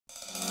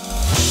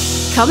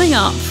Coming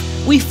up,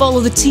 we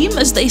follow the team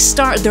as they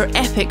start their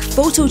epic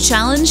photo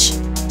challenge.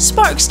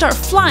 Sparks start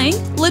flying,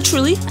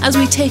 literally, as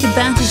we take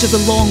advantage of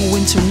the long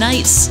winter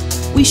nights.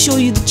 We show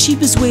you the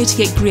cheapest way to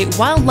get great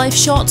wildlife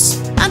shots,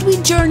 and we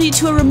journey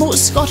to a remote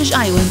Scottish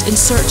island in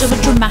search of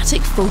a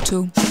dramatic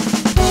photo.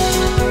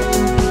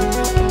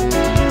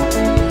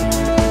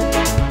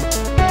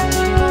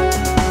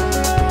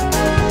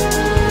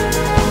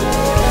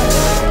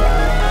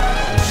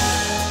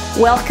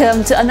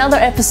 Welcome to another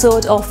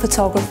episode of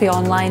Photography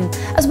Online.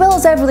 As well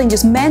as everything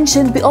just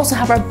mentioned, we also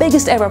have our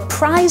biggest ever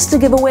prize to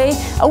give away,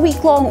 a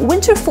week-long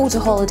winter photo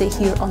holiday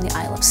here on the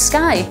Isle of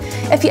Skye.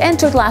 If you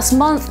entered last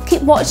month,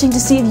 keep watching to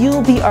see if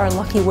you'll be our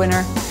lucky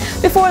winner.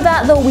 Before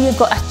that though, we have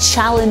got a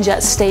challenge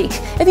at stake.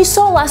 If you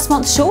saw last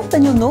month's show,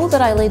 then you'll know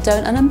that I laid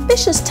down an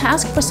ambitious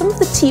task for some of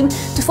the team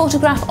to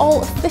photograph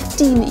all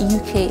 15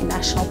 UK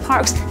national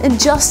parks in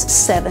just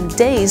 7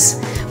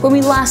 days. When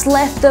we last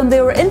left them,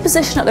 they were in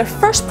position at their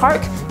first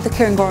park, the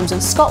Cairngorms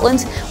in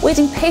Scotland,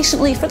 waiting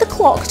patiently for the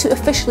clock to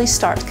officially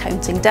start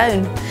counting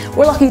down.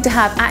 We're lucky to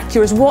have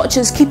Acura's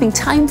watches keeping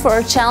time for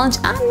our challenge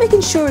and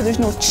making sure there's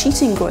no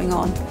cheating going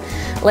on.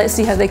 Let's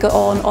see how they got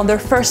on their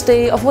first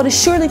day of what is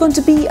surely going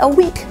to be a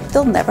week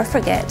they'll never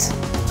forget.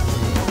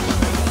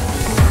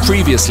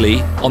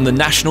 Previously on the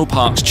National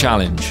Parks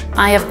Challenge.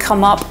 I have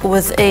come up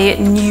with a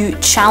new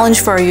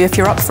challenge for you if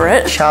you're up for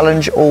it.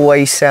 Challenge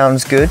always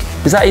sounds good.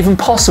 Is that even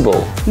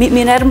possible? Meet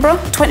me in Edinburgh,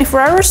 24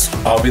 hours.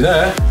 I'll be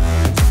there.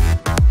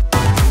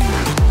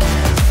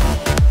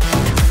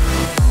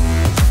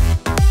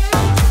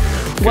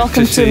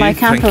 Welcome to my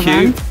camper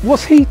van.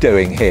 What's he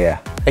doing here?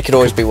 It could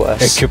always be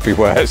worse. It could be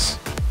worse.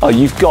 Oh,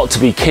 you've got to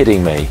be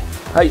kidding me.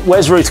 Hey,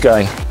 where's Ruth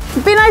going?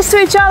 Be nice to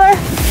each other.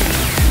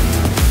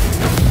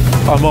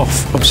 I'm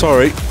off. I'm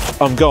sorry.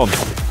 I'm gone.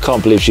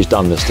 Can't believe she's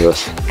done this to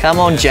us. Come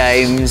on,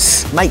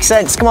 James. Makes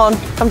sense. Come on,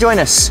 come join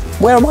us.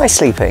 Where am I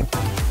sleeping?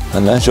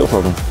 And that's your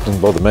problem.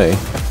 Doesn't bother me.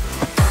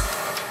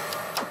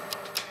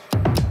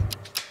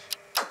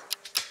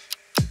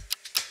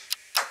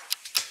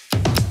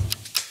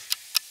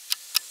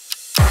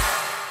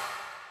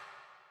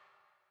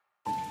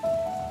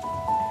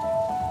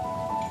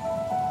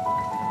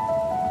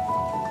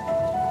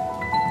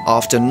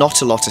 After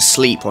not a lot of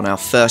sleep on our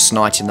first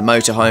night in the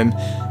motorhome,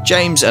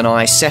 James and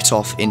I set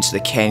off into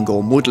the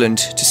Cairngorm woodland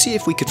to see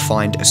if we could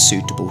find a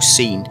suitable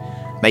scene,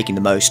 making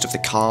the most of the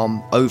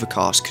calm,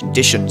 overcast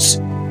conditions.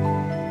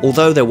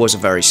 Although there was a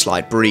very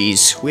slight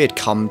breeze, we had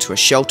come to a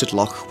sheltered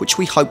loch which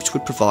we hoped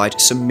would provide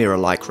some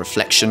mirror-like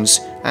reflections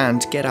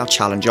and get our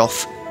challenge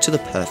off to the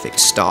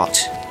perfect start.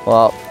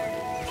 Well,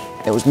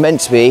 it was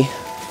meant to be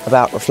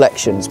about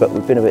reflections, but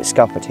we've been a bit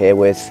scuppered here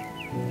with,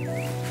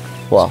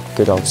 well,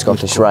 good old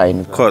Scottish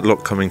rain. Quite a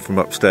lot coming from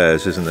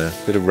upstairs, isn't there?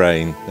 Bit of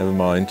rain, never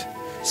mind.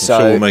 I'm So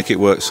sure we'll make it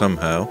work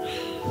somehow.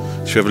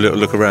 Should we have a little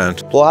look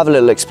around? We'll have a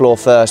little explore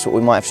first, but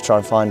we might have to try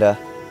and find a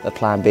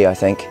plan B, I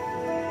think.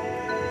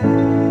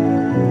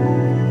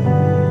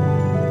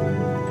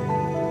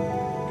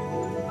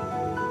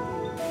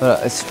 But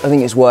I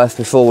think it's worth,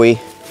 before we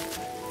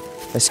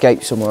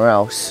escape somewhere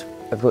else,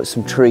 I've got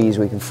some trees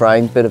we can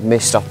frame, bit of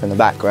mist up in the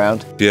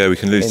background. Yeah, we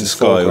can lose the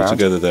sky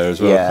altogether there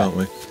as well, can't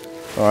we?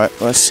 All right,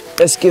 let's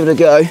give it a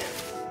go.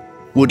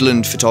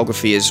 Woodland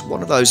photography is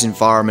one of those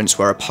environments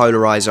where a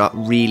polarizer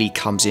really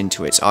comes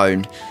into its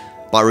own.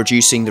 By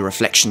reducing the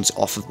reflections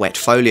off of wet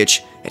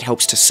foliage, it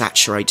helps to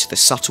saturate the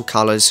subtle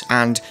colours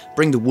and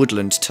bring the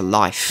woodland to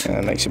life. Yeah,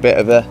 it makes a bit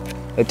of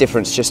a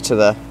difference just to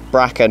the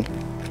bracken.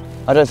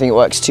 I don't think it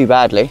works too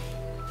badly.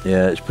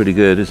 Yeah, it's pretty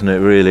good, isn't it,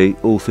 really,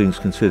 all things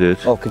considered?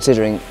 Well,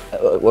 considering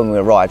when we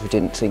arrived, we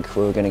didn't think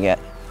we were going to get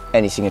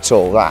anything at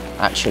all. That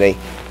actually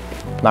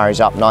marries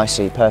up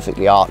nicely,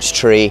 perfectly arched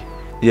tree.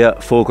 Yeah,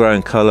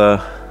 foreground colour,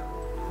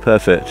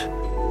 perfect.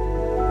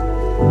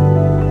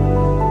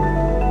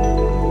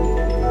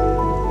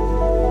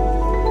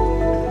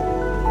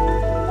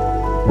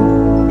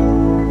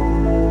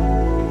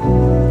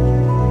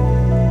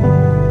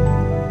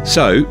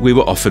 So we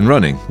were off and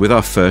running with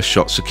our first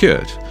shot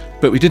secured,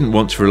 but we didn't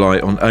want to rely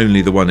on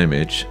only the one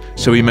image,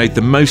 so we made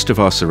the most of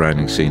our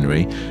surrounding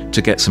scenery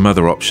to get some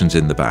other options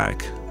in the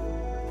bag.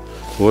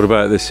 What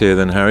about this here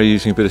then, Harry?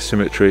 Using a bit of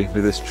symmetry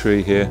with this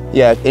tree here?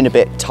 Yeah, in a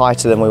bit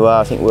tighter than we were.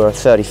 I think we were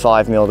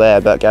 35mm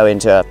there, but go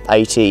into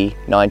 80,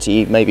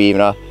 90, maybe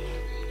even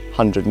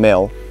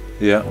 100mm.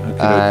 Yeah,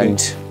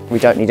 and we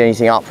don't need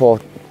anything up or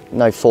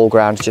no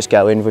foreground, just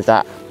go in with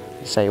that,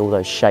 say all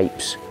those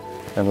shapes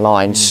and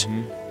lines.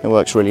 It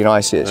works really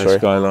nicely. It's no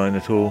skyline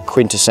at all.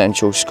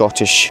 Quintessential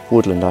Scottish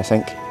woodland, I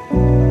think.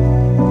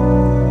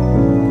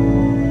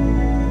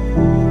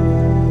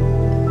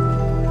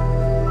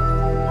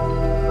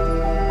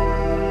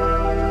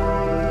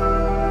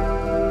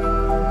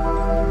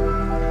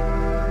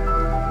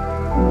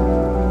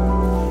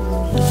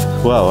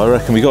 Well, I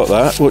reckon we got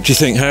that. What do you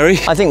think, Harry?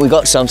 I think we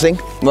got something,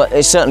 but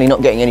it's certainly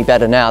not getting any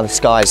better now. The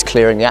sky's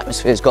clearing, the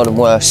atmosphere's gotten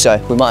worse, so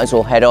we might as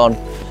well head on,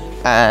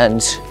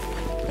 and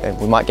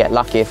we might get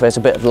lucky. If there's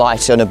a bit of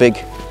light and a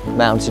big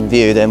mountain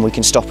view, then we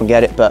can stop and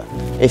get it, but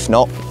if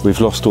not... We've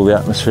lost all the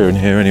atmosphere in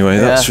here anyway,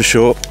 that's for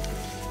sure.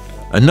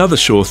 Another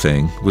sure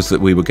thing was that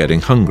we were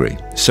getting hungry,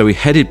 so we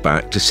headed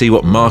back to see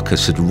what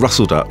Marcus had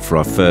rustled up for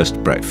our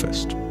first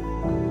breakfast.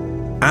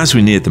 As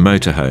we neared the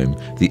motorhome,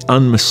 the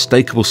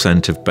unmistakable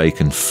scent of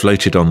bacon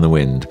floated on the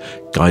wind,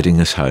 guiding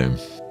us home.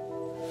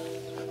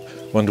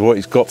 Wonder what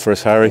he's got for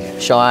us, Harry.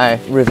 Shall I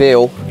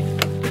reveal?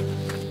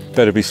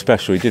 Better be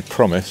special, he did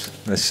promise.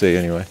 Let's see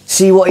anyway.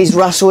 See what he's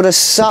rustled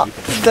us up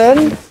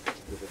then?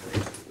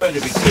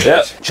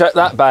 Yep, check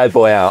that bad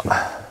boy out.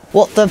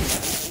 What the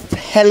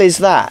hell is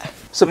that?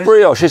 It's a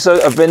brioche, it's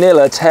a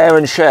vanilla tear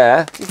and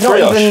share.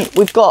 Not even,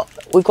 we've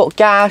got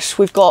gas,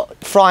 we've got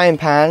frying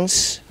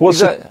pans. What's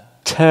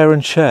that? Tear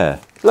and share.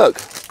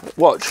 Look,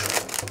 watch.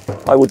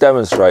 I will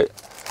demonstrate.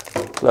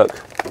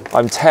 Look,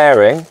 I'm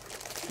tearing.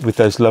 With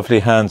those lovely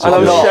hands And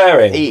of I'm yours. not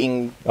sharing.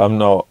 Eating. I'm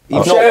not.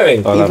 You've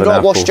sharing. not, you've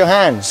not washed your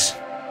hands.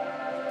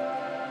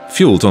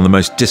 Fueled on the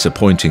most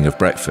disappointing of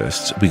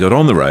breakfasts, we got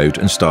on the road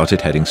and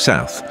started heading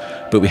south.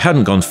 But we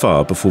hadn't gone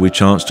far before we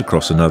chanced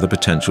across another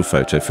potential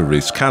photo for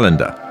Ruth's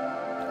calendar.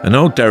 An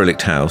old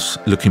derelict house,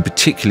 looking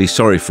particularly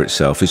sorry for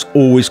itself, is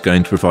always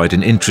going to provide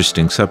an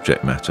interesting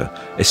subject matter,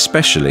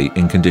 especially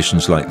in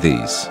conditions like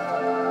these.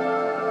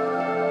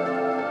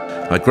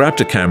 I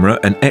grabbed a camera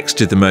and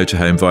exited the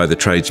motorhome via the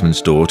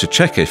tradesman's door to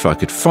check if I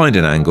could find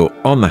an angle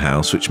on the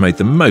house which made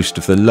the most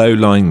of the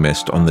low-lying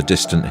mist on the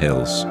distant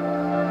hills.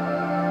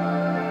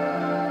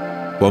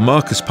 While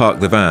Marcus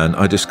parked the van,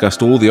 I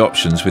discussed all the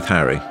options with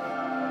Harry.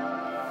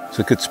 It's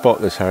a good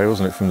spot this, Harry,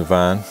 wasn't it, from the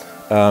van?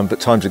 But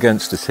time's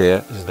against us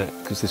here, isn't it?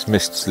 Because this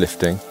mist's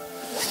lifting.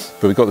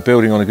 But we've got the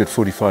building on a good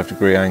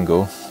 45-degree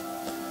angle.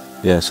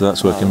 Yeah, so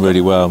that's working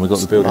really well. And we've got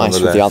the building on the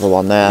left. Nice with the other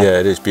one there. Yeah,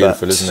 it is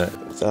beautiful, isn't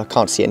it? I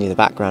can't see any of the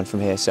background from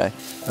here, so.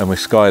 And we're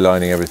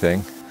skylining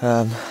everything.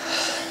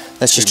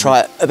 Let's just try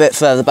it a bit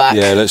further back.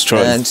 Yeah, let's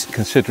try it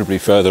considerably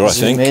further, I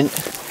think. In.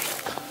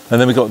 And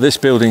then we've got this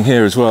building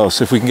here as well.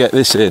 So if we can get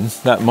this in,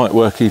 that might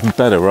work even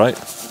better, right?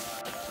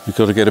 We've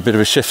got to get a bit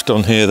of a shift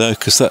on here though,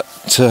 because that...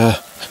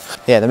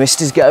 Yeah, the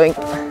mist is going.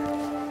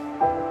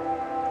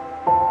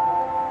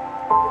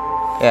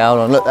 Yeah, hold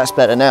on, look, that's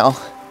better now.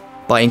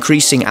 By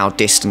increasing our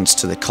distance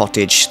to the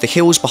cottage, the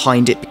hills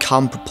behind it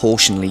become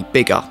proportionally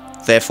bigger,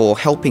 therefore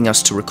helping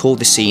us to record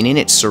the scene in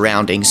its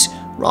surroundings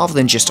rather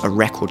than just a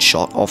record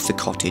shot of the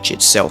cottage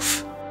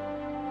itself.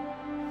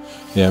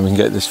 Yeah, we can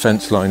get this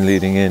fence line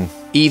leading in.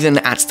 Even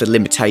at the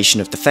limitation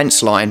of the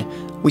fence line,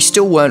 we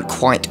still weren't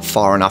quite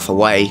far enough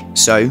away,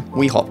 so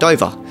we hopped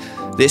over.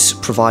 This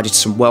provided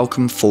some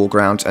welcome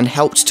foreground and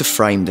helped to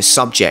frame the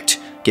subject,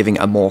 giving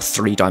a more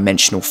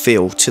three-dimensional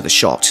feel to the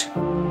shot.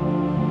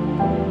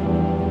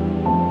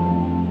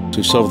 So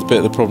we've solved a bit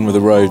of the problem with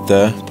the road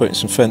there, putting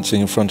some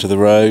fencing in front of the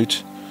road.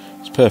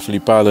 It's perfectly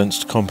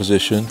balanced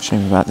composition.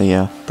 Shame about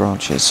the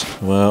branches.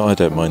 Well, I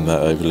don't mind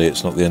that overly,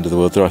 it's not the end of the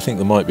world. I think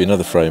there might be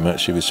another frame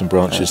actually with some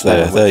branches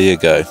there. There you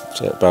go,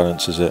 so it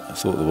balances it, I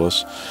thought there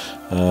was.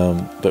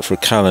 But for a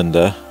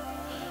calendar,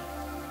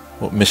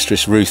 what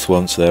Mistress Ruth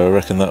wants there, I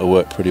reckon that'll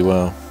work pretty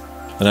well.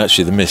 And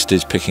actually the mist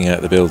is picking out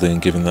the building and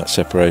giving that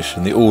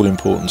separation, the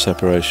all-important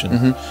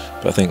separation.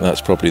 But I think that's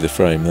probably the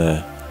frame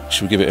there.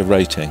 Should we give it a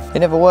rating? It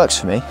never works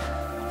for me.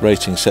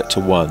 Rating set to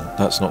 1,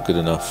 that's not good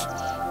enough.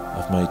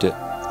 I've made it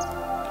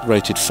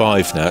rated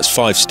 5 now, it's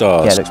 5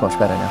 stars. Yeah, it looks much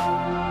better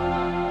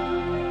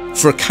now.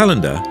 For a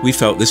calendar, we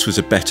felt this was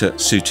a better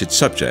suited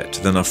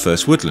subject than our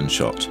first woodland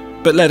shot.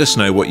 But let us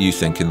know what you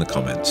think in the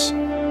comments.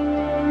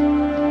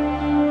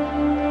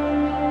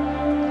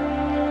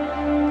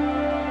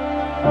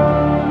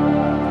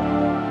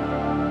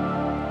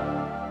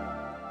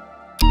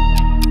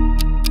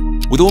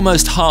 With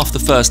almost half the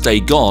first day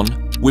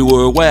gone, we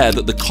were aware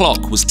that the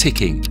clock was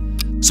ticking,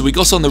 so we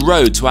got on the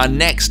road to our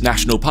next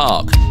national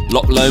park,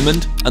 Loch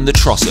Lomond and the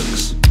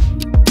Trossachs.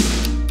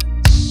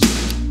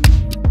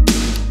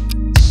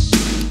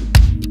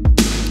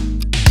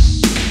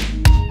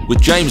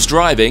 With James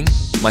driving,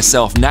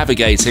 myself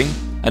navigating,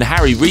 and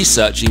Harry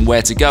researching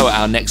where to go at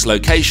our next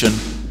location,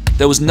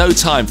 there was no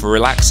time for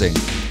relaxing,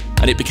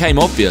 and it became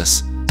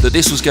obvious that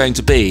this was going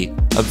to be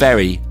a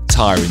very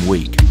tiring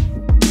week.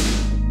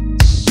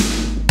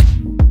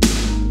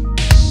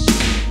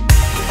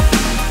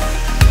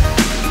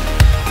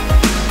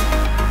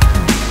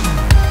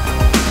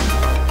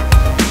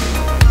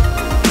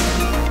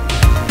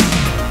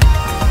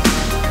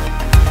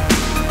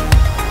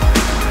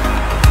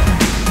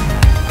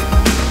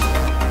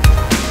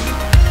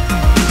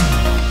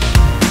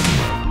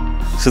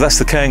 So that's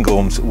the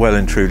Cairngorms well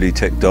and truly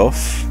ticked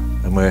off,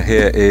 and we're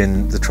here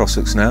in the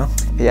Trossachs now.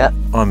 Yeah.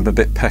 I'm a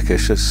bit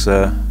peckish. It's,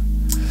 yeah,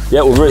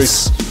 well,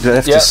 Ruth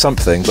left us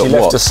something, but she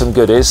what? left us some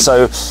goodies.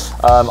 So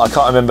I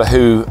can't remember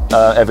who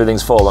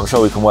everything's for, but I'm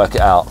sure we can work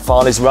it out.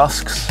 Farley's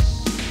rusks.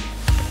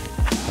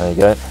 There you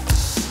go.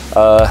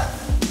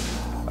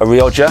 A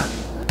Rioja.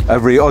 A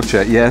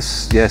Rioja,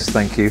 yes,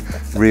 thank you.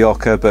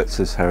 Rioja, but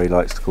as Harry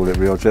likes to call it,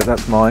 Rioja,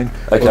 that's mine.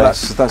 Okay. Well,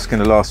 that's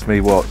going to last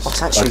me, what?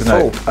 What's actually I don't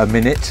know, full? a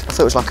minute? I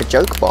thought it was like a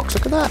joke box,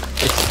 look at that.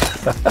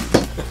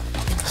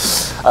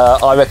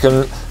 I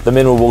reckon the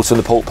mineral water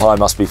and the pork pie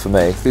must be for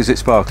me. Is it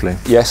sparkling?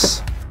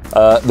 Yes.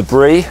 The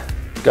brie.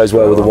 Goes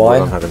well with the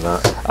wine. I'm having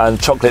that. And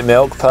chocolate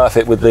milk,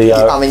 perfect with the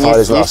I mean, you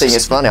rusks. think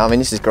it's funny. I mean,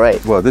 this is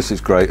great. Well, this is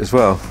great as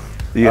well.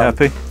 Are you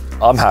happy?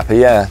 I'm happy,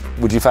 yeah.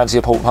 Would you fancy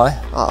a pork pie?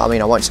 I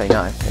mean, I won't say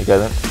no. There you go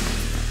then.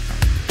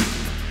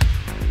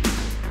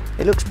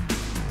 It looks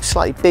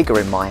slightly bigger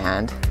in my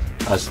hand.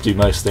 As do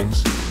most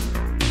things.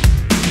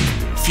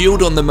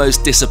 Fueled on the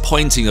most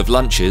disappointing of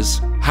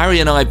lunches, Harry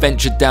and I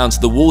ventured down to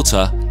the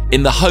water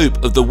in the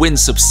hope of the wind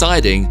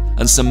subsiding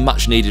and some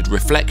much needed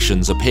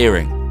reflections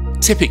appearing.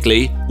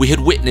 Typically, we had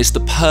witnessed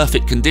the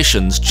perfect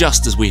conditions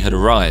just as we had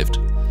arrived.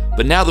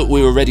 But now that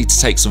we were ready to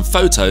take some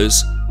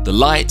photos, the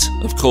light,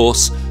 of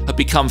course, had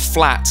become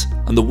flat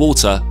and the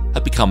water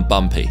had become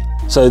bumpy.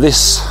 So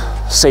this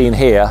scene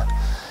here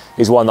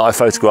is one that I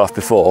photographed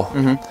before,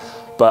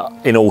 but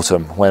in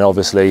autumn, when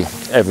obviously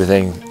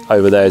everything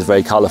over there is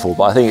very colourful.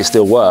 But I think it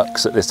still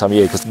works at this time of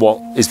year because what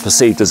is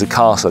perceived as a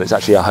castle, it's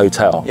actually a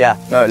hotel. Yeah,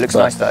 no, it looks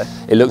nice though.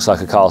 It looks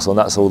like a castle and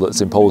that's all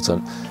that's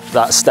important.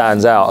 That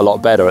stands out a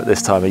lot better at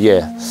this time of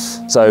year.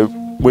 So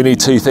we need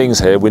two things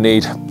here. We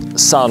need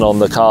sun on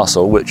the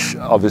castle, which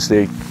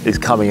obviously is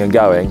coming and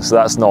going. So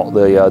that's not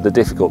the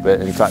difficult bit.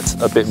 In fact,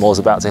 a bit more is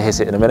about to hit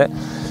it in a minute.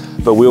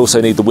 But we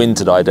also need the wind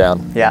to die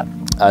down. Yeah.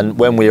 And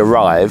when we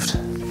arrived,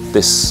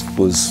 this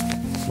was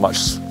much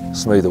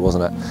smoother,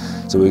 wasn't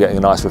it? So we were getting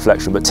a nice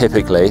reflection, but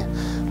typically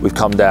we've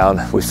come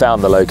down, we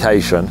found the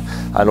location,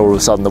 and all of a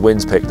sudden the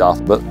wind's picked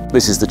up. But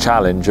this is the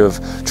challenge of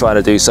trying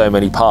to do so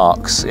many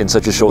parks in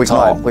such a short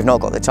time. We've not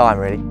got the time,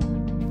 really.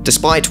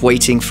 Despite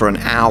waiting for an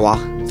hour,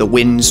 the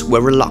winds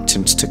were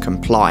reluctant to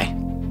comply.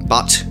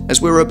 But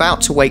as we were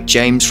about to wake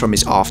James from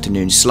his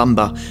afternoon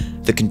slumber,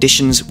 the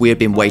conditions we had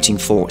been waiting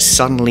for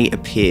suddenly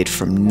appeared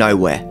from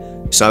nowhere.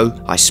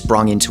 So I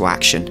sprung into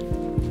action.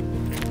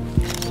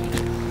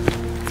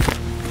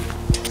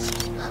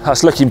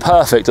 That's looking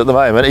perfect at the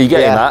moment. Are you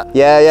getting that?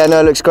 Yeah,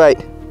 no, it looks great.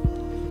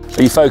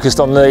 Are you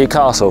focused on the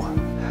castle?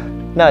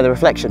 No, the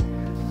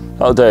reflection.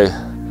 That'll do.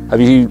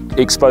 Have you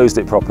exposed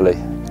it properly?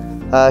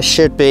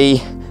 Should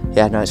be.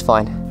 Yeah, no, it's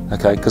fine.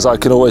 Okay, because I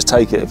can always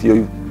take it if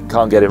you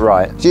can't get it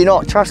right. Do you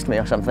not trust me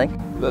or something?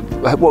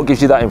 What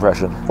gives you that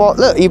impression? What?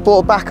 Look, you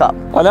bought a backup.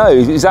 I know,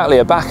 exactly,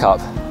 a backup.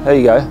 There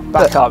you go,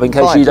 backup in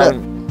case fine, you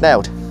don't... Look,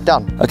 nailed,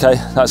 done. Okay,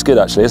 that's good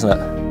actually, isn't it?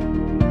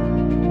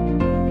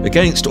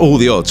 Against all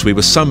the odds, we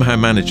were somehow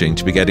managing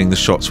to be getting the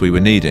shots we were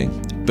needing.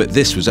 But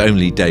this was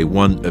only day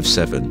 1 of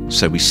 7,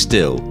 so we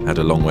still had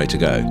a long way to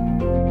go.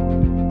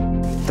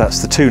 That's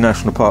the 2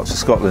 national parks of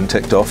Scotland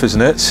ticked off,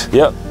 isn't it?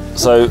 Yep.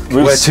 So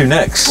where to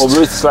next? Well,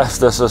 Ruth's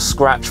left us a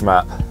scratch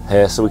map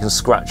here, so we can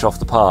scratch off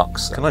the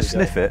parks. Can I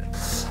sniff it?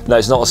 No,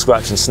 it's not a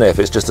scratch and sniff.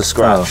 It's just a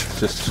scratch. Oh,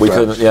 just a we scratch.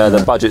 couldn't. Yeah,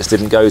 the budgets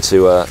didn't go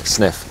to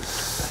sniff.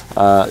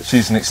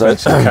 She's an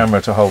expensive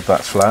camera to hold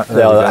that flat.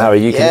 There,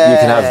 Harry, you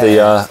can have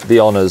the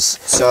honours.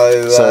 So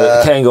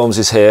Cairngorms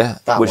is here,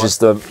 which is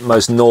the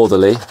most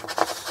northerly.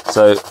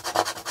 So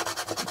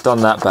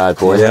done that bad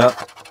boy. Yeah.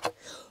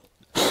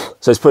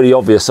 So it's pretty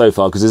obvious so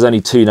far because there's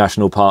only 2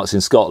 national parks in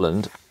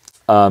Scotland.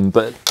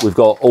 But we've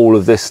got all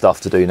of this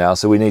stuff to do now,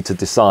 so we need to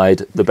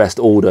decide the best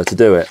order to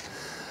do it.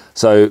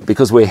 So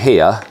because we're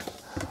here,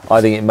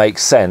 I think it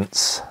makes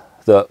sense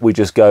that we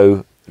just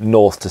go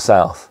north to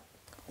south.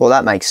 well,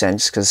 that makes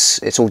sense because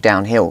it's all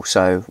downhill,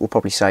 so we'll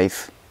probably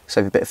save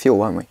a bit of fuel,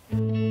 won't we?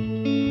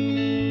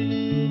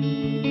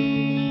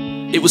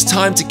 It was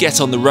time to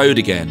get on the road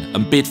again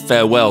and bid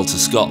farewell to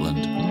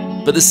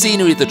Scotland. But the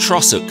scenery of the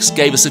Trossachs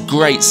gave us a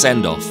great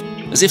send-off,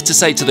 as if to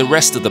say to the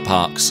rest of the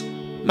parks,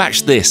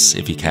 match this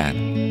if you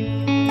can.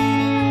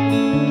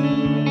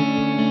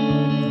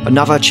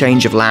 Another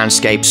change of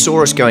landscape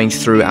saw us going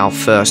through our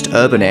first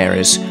urban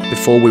areas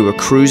before we were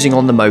cruising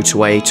on the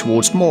motorway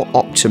towards more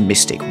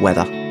optimistic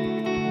weather.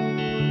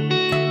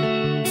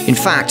 In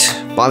fact,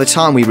 by the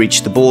time we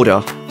reached the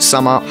border,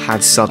 summer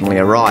had suddenly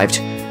arrived,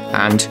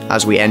 and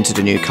as we entered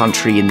a new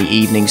country in the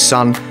evening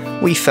sun,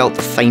 we felt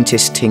the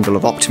faintest tingle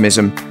of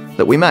optimism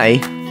that we may,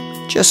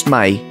 just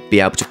may, be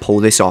able to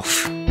pull this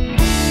off.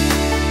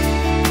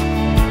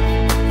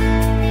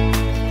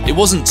 It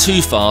wasn't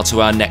too far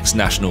to our next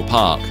national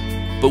park,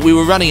 but we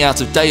were running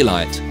out of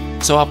daylight,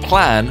 so our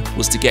plan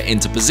was to get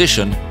into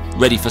position,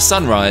 ready for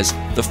sunrise,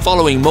 the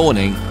following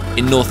morning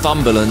in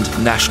Northumberland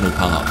National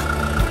Park.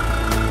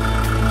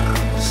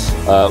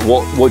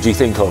 What do you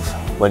think of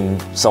when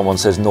someone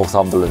says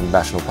Northumberland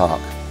National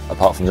Park,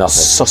 apart from nothing?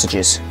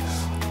 Sausages.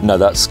 No,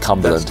 that's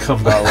Cumberland. That's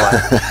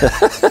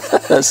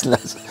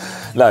Cumberland.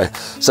 No.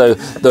 So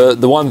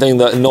the one thing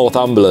that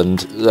Northumberland,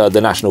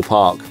 the national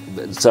park,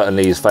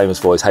 certainly is famous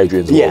for is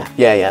Hadrian's Wall.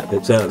 Yeah.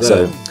 It's out there.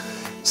 So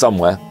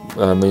somewhere.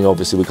 I mean,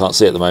 obviously we can't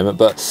see it at the moment,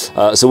 but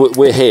so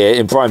we're here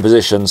in prime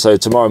position. So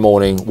tomorrow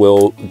morning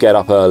we'll get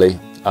up early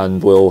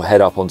and we'll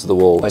head up onto the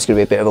wall. Well, it's going to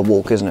be a bit of a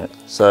walk, isn't it?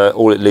 So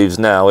all it leaves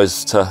now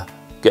is to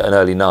get an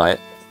early night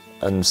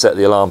and set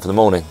the alarm for the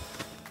morning.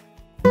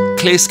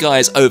 Clear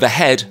skies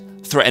overhead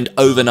threatened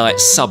overnight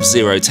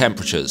sub-zero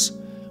temperatures,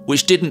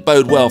 which didn't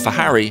bode well for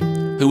Harry,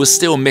 who was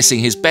still missing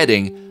his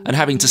bedding and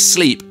having to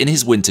sleep in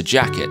his winter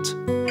jacket.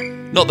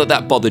 Not that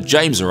that bothered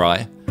James or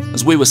I,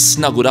 as we were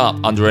snuggled up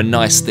under a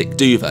nice thick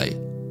duvet.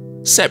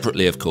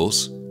 Separately, of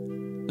course.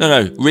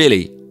 No,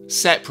 really,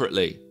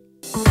 separately.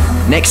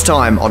 Next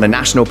time on a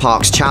National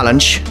Parks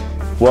Challenge.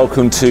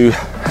 Welcome to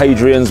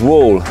Hadrian's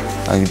Wall.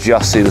 I can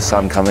just see the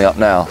sun coming up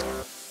now.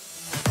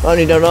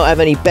 Only do not have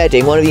any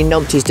bedding, one of you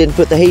numpties didn't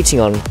put the heating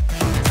on.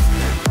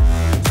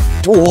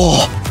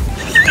 Whoa.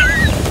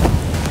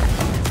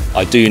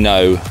 I do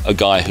know a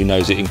guy who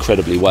knows it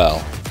incredibly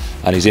well,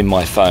 and he's in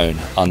my phone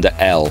under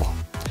L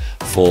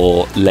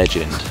for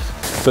legend.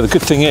 But the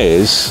good thing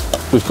is,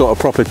 we've got a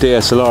proper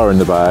DSLR in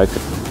the bag,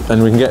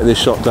 and we can get this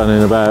shot done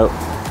in about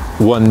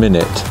 1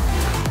 minute.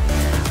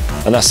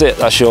 And that's it,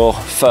 that's your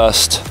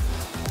first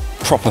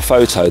proper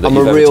photo that I'm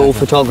you've a ever real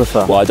taken.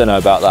 photographer. Well, I don't know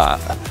about that.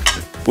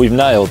 We've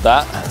nailed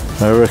that.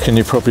 I reckon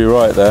you're probably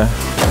right there.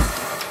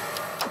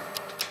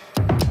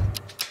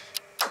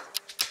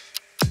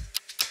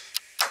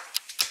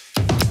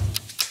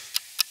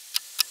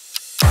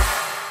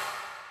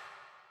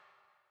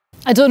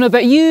 I don't know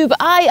about you, but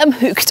I am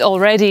hooked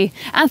already.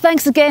 And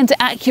thanks again to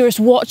Accurus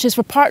Watches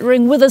for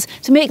partnering with us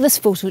to make this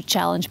photo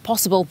challenge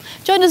possible.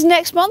 Join us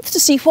next month to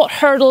see what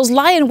hurdles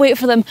lie in wait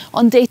for them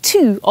on day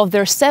 2 of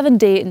their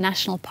 7-day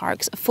National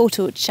Parks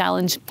Photo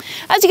Challenge.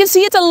 As you can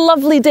see, it's a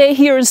lovely day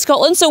here in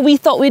Scotland, so we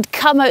thought we'd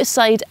come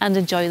outside and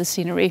enjoy the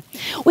scenery.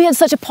 We had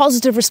such a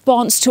positive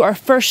response to our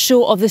first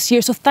show of this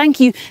year, so thank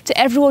you to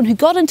everyone who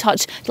got in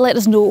touch to let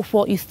us know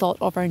what you thought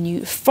of our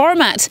new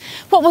format.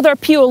 What with our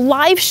PO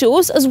live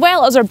shows, as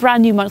well as our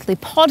brand new monthly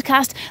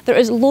podcast, there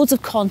is loads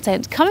of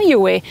content coming your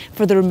way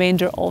for the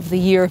remainder of the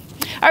year.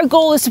 Our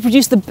goal is to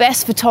produce the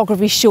best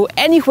photography show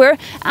anywhere,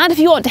 and if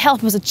you want to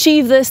help us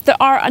achieve this,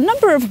 there are a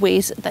number of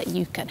ways that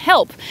you can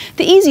help.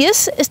 The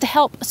easiest is to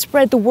help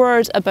spread the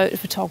word about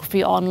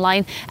photography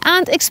online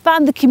and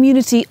expand the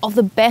community of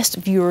the best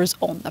viewers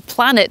on the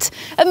planet.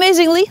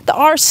 Amazingly, there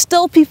are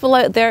still people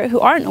out there who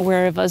aren't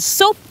aware of us,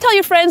 so tell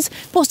your friends,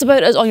 post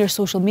about us on your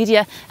social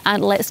media,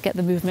 and let's get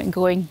the movement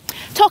going.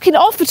 Talking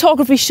of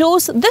photography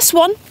shows, this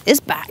one is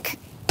back.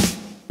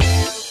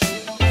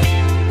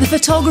 The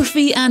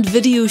Photography and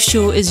Video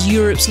Show is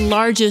Europe's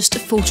largest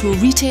photo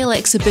retail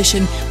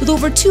exhibition with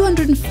over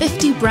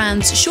 250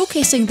 brands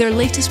showcasing their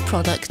latest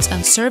products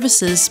and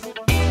services.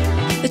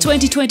 The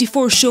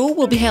 2024 show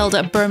will be held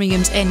at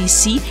Birmingham's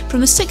NEC from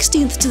the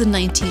 16th to the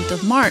 19th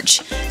of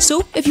March.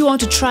 So if you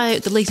want to try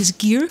out the latest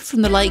gear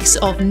from the likes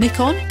of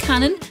Nikon,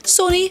 Canon,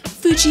 Sony,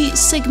 Fuji,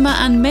 Sigma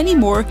and many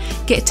more,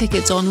 get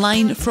tickets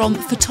online from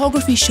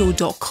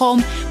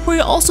photographyshow.com, where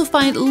you'll also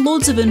find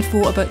loads of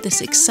info about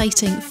this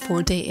exciting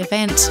 4-day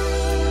event.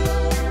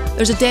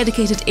 There's a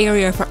dedicated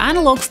area for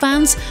analogue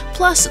fans,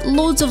 plus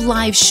loads of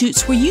live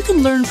shoots where you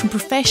can learn from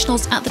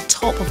professionals at the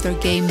top of their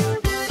game.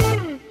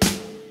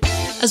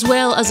 As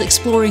well as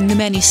exploring the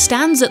many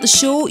stands at the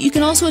show, you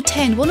can also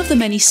attend one of the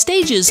many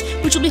stages,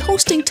 which will be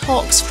hosting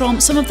talks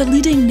from some of the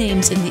leading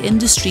names in the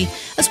industry,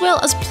 as well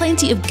as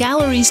plenty of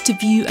galleries to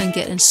view and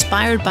get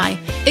inspired by,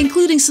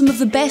 including some of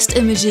the best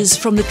images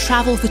from the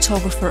Travel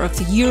Photographer of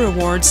the Year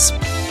Awards.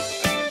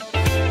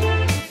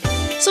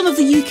 Some of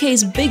the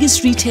UK's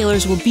biggest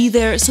retailers will be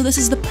there, so this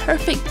is the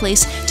perfect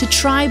place to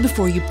try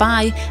before you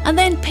buy, and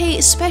then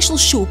pay special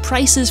show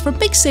prices for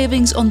big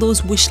savings on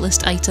those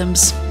wishlist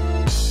items.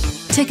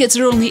 Tickets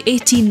are only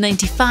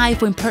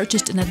 $18.95 when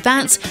purchased in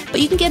advance, but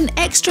you can get an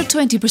extra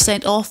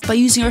 20% off by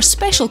using our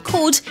special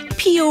code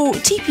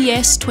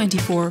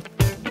POTPS24.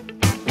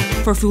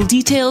 For full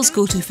details,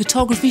 go to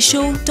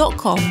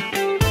photographyshow.com.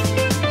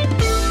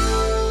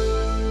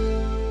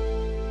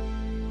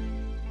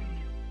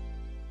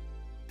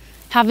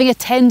 Having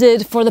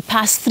attended for the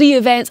past 3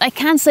 events, I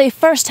can say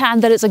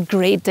firsthand that it's a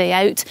great day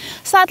out.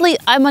 Sadly,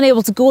 I'm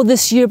unable to go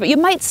this year, but you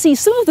might see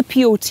some of the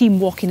PO team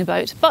walking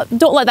about, but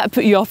don't let that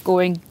put you off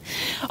going.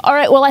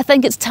 Alright, well I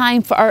think it's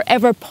time for our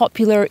ever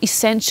popular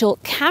essential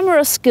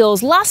camera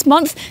skills. Last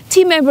month,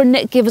 team member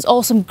Nick gave us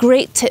all some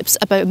great tips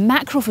about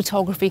macro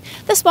photography.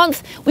 This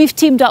month, we've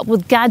teamed up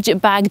with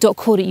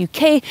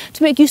gadgetbag.co.uk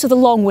to make use of the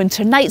long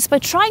winter nights by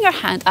trying our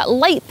hand at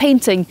light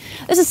painting.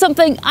 This is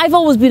something I've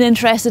always been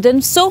interested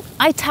in, so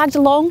I tagged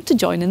along to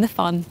join in the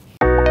fun.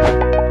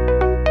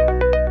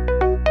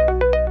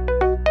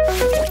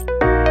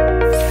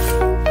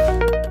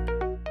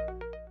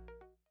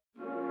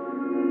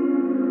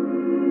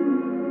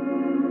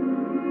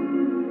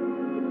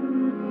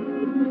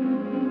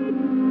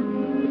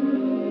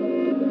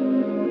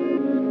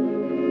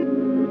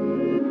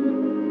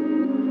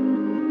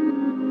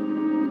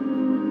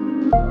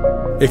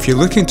 If you're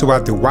looking to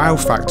add the wow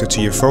factor to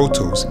your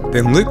photos,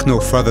 then look no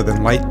further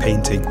than light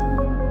painting.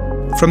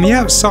 From the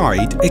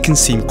outside, it can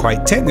seem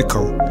quite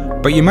technical,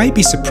 but you might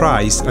be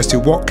surprised as to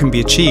what can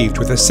be achieved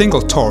with a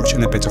single torch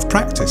and a bit of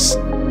practice.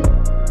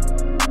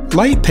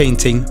 Light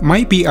painting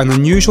might be an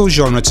unusual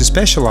genre to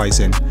specialise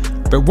in,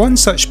 but one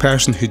such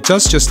person who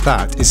does just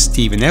that is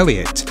Stephen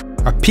Elliott,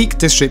 a Peak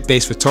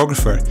District-based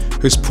photographer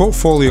whose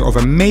portfolio of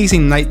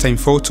amazing nighttime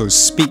photos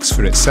speaks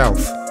for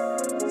itself.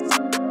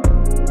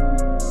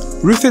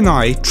 Ruth and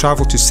I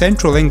travelled to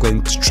central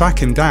England to track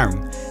him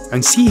down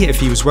and see if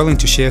he was willing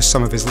to share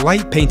some of his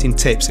light painting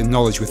tips and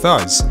knowledge with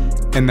us,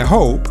 in the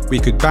hope we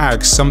could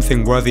bag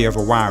something worthy of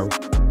a wow.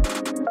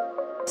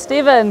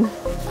 Stephen.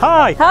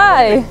 Hi.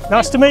 Hi.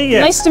 Nice to meet you.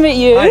 Nice to meet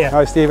you. Hiya.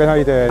 Hi Stephen, how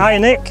you doing? Hi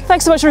Nick.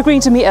 Thanks so much for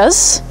agreeing to meet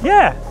us.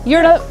 Yeah.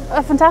 You're in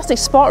a fantastic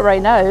spot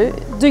right now,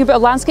 doing a bit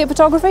of landscape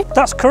photography.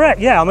 That's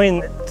correct, yeah. I mean,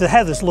 the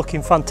heather's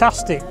looking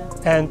fantastic,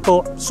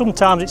 but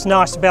sometimes it's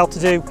nice to be able to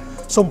do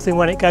something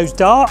when it goes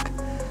dark,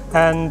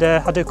 and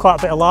I do quite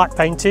a bit of light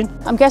painting.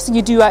 I'm guessing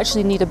you do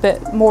actually need a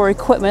bit more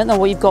equipment than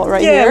what you've got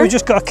right here. Yeah, we've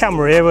just got a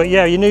camera here, but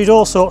yeah, you need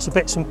all sorts of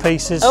bits and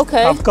pieces.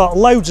 Okay. I've got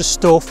loads of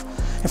stuff.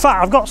 In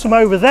fact, I've got some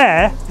over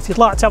there. If you'd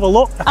like to have a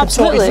look, I can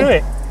talk you through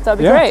it. That'd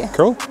be great.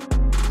 Cool.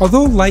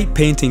 Although light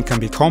painting can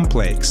be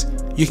complex,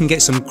 you can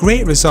get some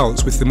great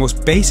results with the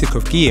most basic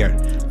of gear,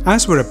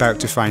 as we're about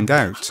to find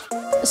out.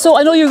 So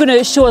I know you're going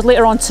to show us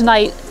later on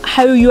tonight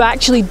how you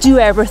actually do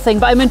everything,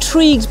 but I'm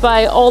intrigued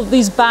by all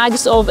these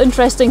bags of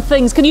interesting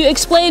things. Can you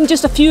explain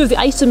just a few of the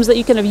items that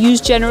you kind of use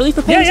generally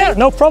for painting? Yeah,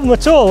 no problem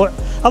at all.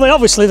 I mean,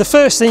 obviously the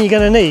first thing you're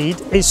going to need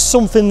is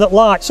something that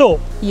lights up.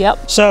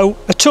 Yep. So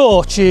a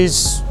torch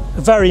is a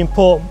very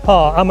important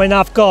part. I mean,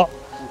 I've got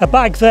a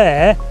bag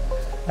there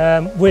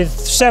with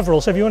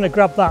several, so if you want to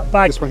grab that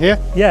bag. This one here?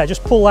 Yeah,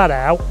 just pull that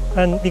out,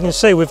 and you can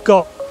see we've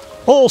got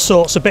all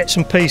sorts of bits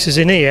and pieces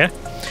in here.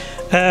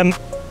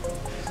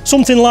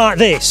 Something like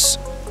this,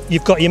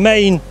 you've got your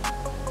main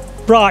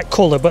bright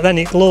colour, but then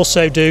it'll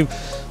also do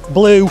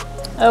blue,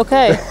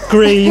 okay,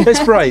 green.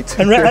 It's bright.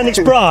 And it's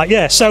bright,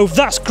 yeah. So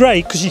that's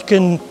great because you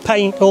can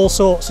paint all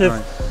sorts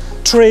of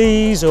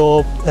trees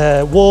or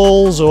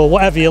walls or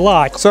whatever you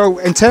like. So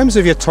in terms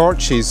of your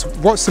torches,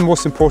 what's the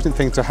most important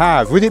thing to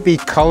have? Would it be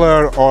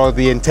colour or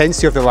the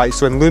intensity of the light?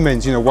 So in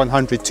lumens, you know,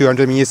 100,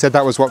 200, I mean, you said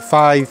that was what,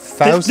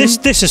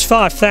 5,000? This is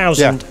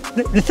 5,000.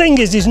 Yeah. The thing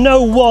is, there's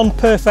no one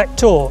perfect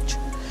torch.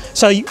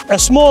 So a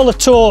smaller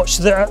torch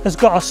that has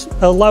got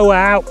a lower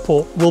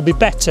output will be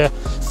better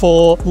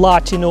for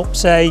lighting up,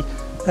 say,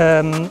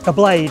 a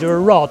blade or a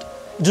rod.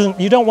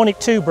 You don't want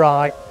it too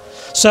bright.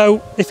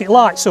 So if it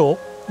lights up,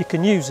 you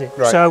can use it.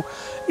 Right. So,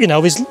 you know,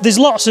 there's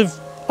lots of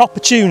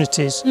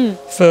opportunities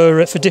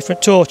for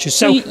different torches.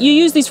 So you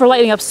use these for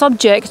lighting up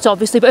subjects,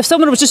 obviously, but if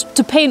someone was just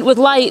to paint with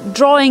light,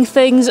 drawing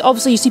things,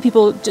 obviously you see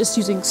people just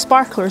using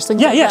sparklers,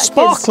 things like that. Yeah,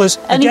 sparklers.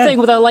 Anything again,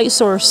 with a light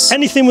source.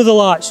 Anything with a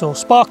light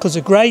source. Sparklers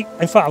are great.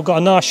 In fact, I've got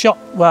a nice shot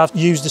where I've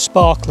used a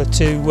sparkler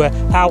to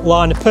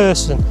outline a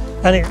person,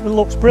 and it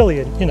looks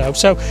brilliant, you know.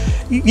 So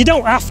you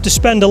don't have to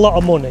spend a lot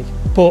of money,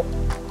 but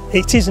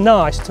it is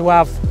nice to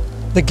have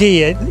the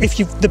gear.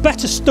 The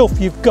better stuff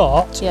you've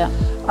got,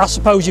 I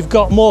suppose you've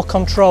got more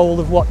control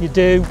of what you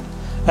do,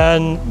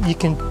 and you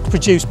can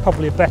produce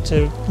probably a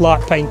better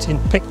light painting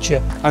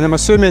picture. And I'm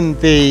assuming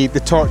the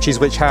torches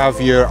which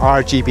have your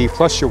RGB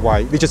plus your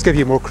white, they just give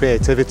you more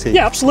creativity.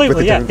 Yeah, absolutely. With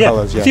the different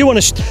colours, If you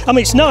want to, I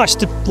mean, it's nice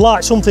to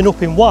light something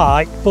up in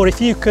white, but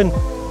if you can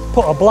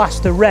put a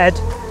blast of red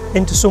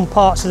into some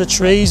parts of the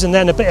trees and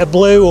then a bit of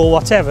blue or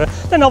whatever,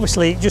 then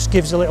obviously it just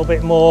gives a little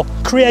bit more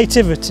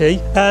creativity,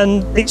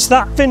 and it's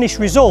that finished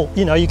result.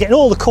 You know, you're getting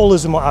all the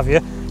colours and what have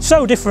you.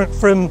 So different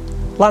from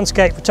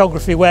landscape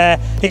photography where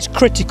it's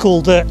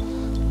critical that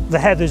the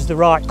heather's the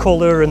right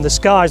colour and the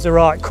sky's the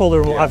right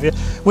colour and what have you.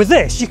 With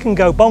this, you can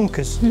go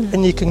bonkers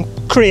and you can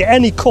create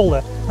any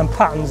colour and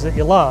patterns that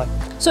you like.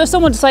 So if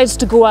someone decides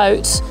to go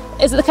out,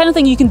 is it the kind of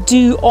thing you can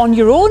do on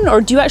your own,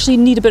 or do you actually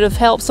need a bit of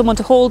help, someone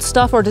to hold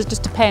stuff, or does it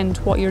just depend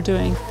what you're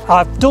doing?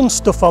 I've done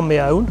stuff on my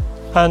own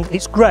and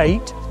it's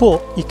great,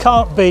 but you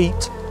can't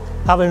beat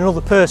having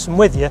another person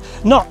with you,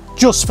 not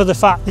just for the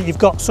fact that you've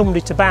got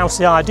somebody to bounce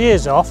the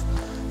ideas off.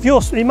 If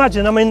you're,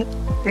 imagine, I mean,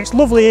 it's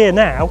lovely here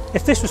now.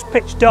 If this was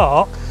pitch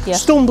dark,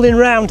 stumbling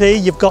around here,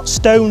 you've got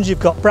stones, you've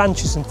got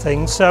branches and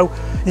things, so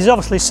there's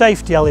obviously a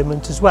safety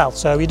element as well,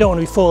 so you don't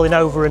want to be falling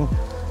over and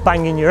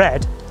banging your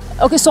head.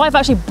 Okay, so I've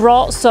actually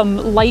brought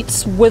some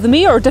lights with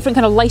me, or different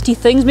kind of lighty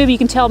things. Maybe you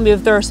can tell me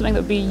if there's something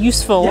that would be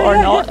useful or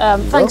not.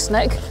 Thanks,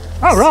 Nick.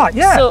 Oh, right,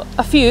 yeah. So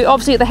a few,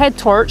 obviously the head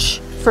torch,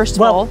 first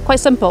of all, quite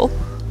simple.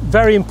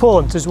 Very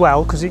important as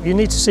well, because you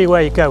need to see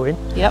where you're going.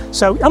 Yep.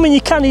 So, I mean,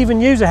 you can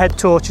even use a head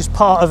torch as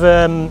part of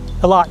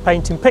a light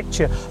painting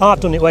picture.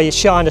 I've done it where you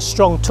shine a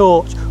strong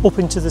torch up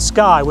into the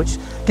sky, which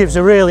gives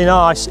a really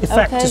nice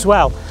effect as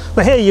well.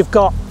 But here you've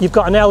got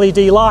an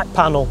LED light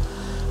panel,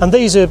 and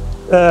these are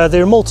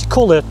they're a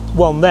multicolour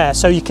one there,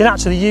 so you can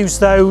actually use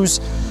those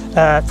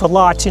for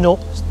lighting up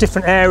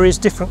different areas,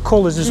 different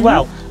colours as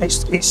well.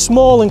 It's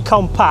small and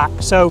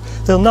compact, so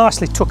they'll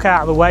nicely tuck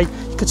out of the way.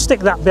 You could stick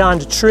that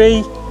behind a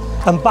tree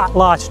and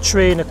backlight a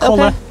tree in a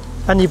colour,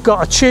 and you've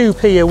got a tube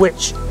here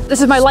which...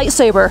 This is my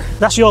lightsaber.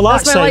 That's your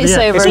lightsaber.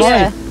 That's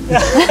my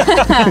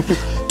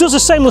lightsaber, Does a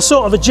similar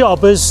sort of a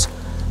job as,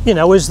 you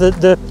know, as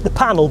the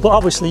panel, but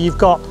obviously you've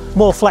got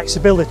more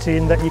flexibility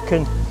in that you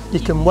can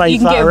wave that around. You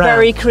can get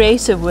very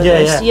creative with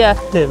this. Yeah,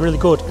 really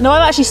good. Now,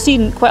 I've actually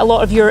seen quite a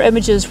lot of your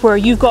images where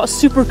you've got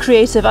super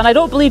creative, and I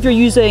don't believe you're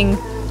using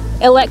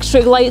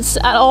electric lights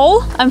at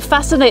all. I'm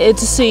fascinated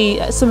to see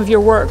some of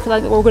your work,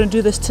 like we're going to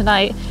do this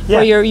tonight,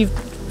 where you've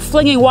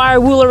flinging wire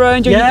wool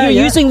around, you're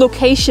using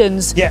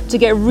locations Yeah. to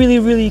get really,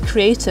 really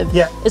creative.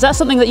 Yeah. Is that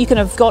something that you kind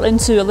of got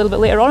into a little bit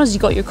later on as you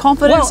got your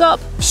confidence up?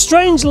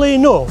 Strangely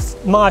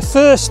enough, my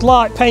first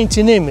light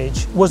painting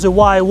image was a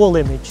wire wool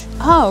image.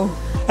 Oh.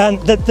 And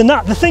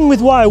the thing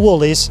with wire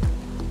wool is,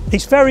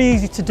 it's very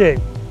easy to do.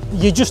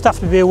 You just have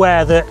to be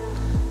aware that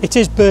it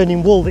is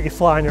burning wool that you're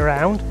flying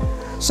around.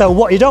 So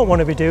what you don't want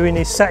to be doing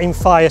is setting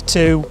fire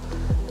to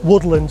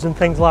woodlands and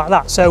things like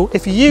that. So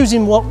if you're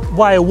using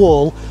wire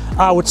wool,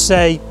 I would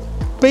say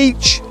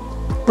beach,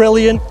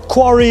 brilliant,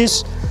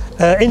 quarries,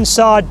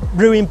 inside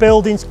ruined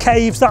buildings,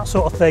 caves, that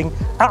sort of thing,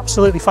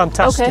 absolutely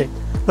fantastic. Okay.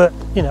 But,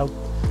 you know,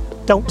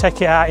 don't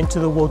take it out into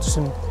the woods.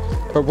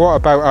 But what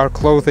about our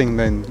clothing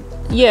then?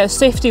 Yeah,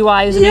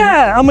 safety-wise.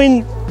 Yeah, I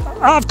mean,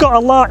 I've got a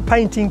light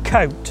painting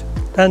coat,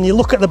 and you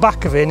look at the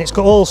back of it and it's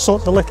got all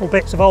sorts of little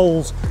bits of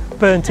holes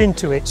burnt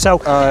into it. So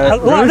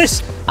like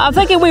this. I'm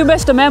thinking we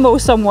missed a memo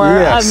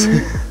somewhere. Yes.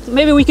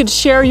 Maybe we could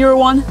share your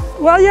one.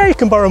 Well, yeah, you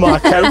can borrow my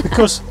coat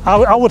because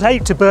I would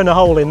hate to burn a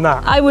hole in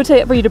that. I would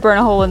hate for you to burn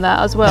a hole in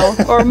that as well,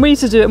 or me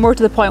to do it. More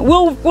to the point,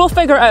 we'll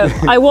figure it out.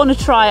 I want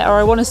to try it, or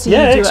I want to see you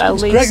do it at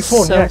it's least. great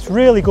fun. So. Yeah, it's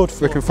really good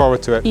fun. Looking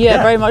forward to it.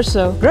 Yeah, very much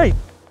so. Great.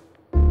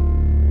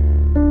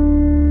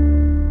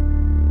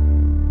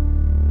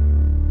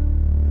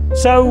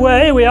 So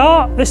here we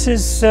are. This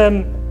is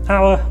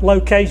our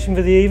location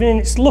for the evening.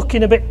 It's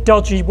looking a bit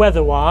dodgy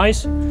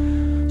weather-wise,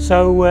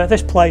 so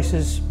this place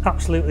is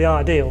absolutely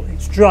ideal.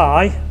 It's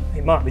dry.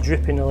 It might be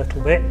dripping a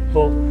little bit,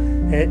 but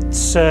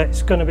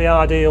it's going to be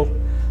ideal.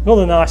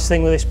 Another nice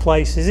thing with this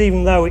place is,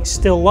 even though it's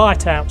still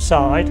light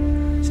outside,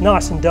 it's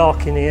nice and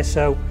dark in here,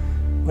 so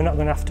we're not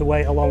going to have to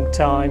wait a long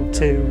time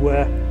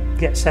to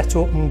get set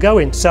up and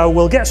going. So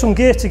we'll get some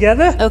gear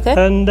together,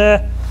 and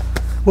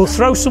we'll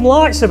throw some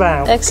lights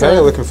about. Excellent.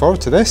 Okay, looking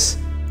forward to this.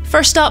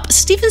 First up,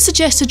 Stephen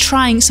suggested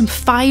trying some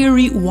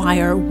fiery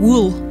wire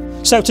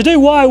wool. So to do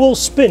wire wool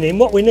spinning,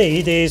 what we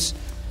need is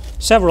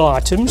several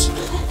items.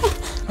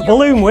 A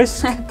balloon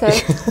whisk. Okay.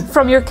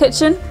 From your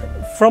kitchen?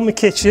 From the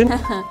kitchen.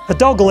 A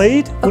dog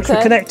lead, which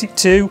we connect it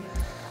to,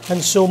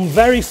 and some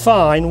very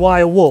fine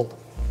wire wool.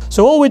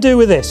 So all we do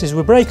with this is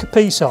we break a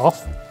piece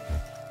off,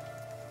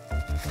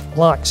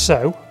 like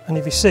so, and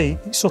if you see,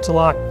 it's sort of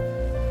like,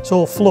 it's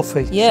all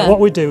fluffy. Yeah. So what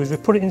we do is we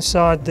put it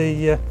inside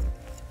the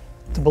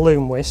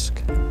balloon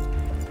whisk,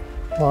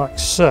 like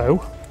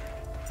so,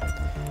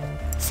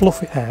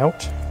 fluff it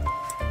out.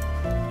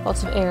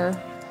 Lots of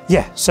air.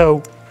 Yeah,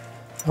 so,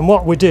 and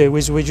what we do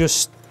is we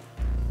just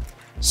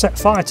set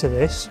fire to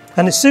this,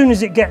 and as soon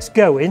as it gets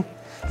going,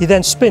 you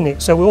then spin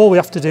it. So all we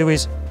have to do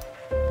is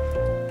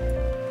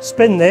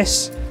spin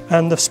this,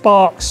 and the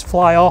sparks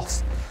fly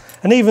off.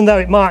 And even though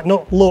it might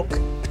not look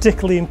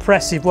particularly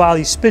impressive while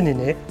you're spinning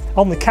it,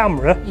 on the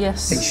camera,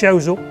 it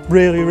shows up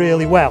really,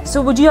 really well.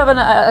 So would you have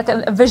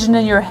a vision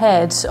in your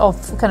head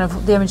of kind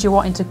of the image you're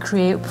wanting to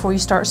create before you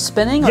start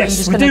spinning? Or Yes, are you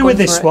just we do with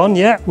this one,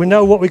 yeah. We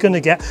know what we're going to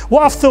get.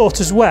 What I've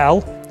thought as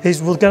well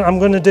is I'm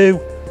going to do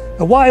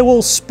a wire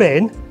wool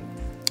spin,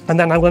 and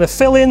then I'm going to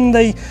fill in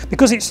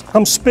because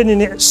I'm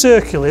spinning it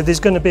circularly, there's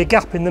going to be a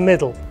gap in the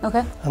middle.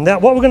 Okay. And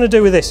what we're going to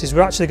do with this is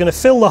we're actually going to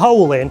fill the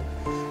hole in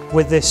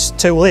with this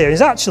tool here.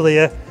 It's actually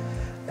a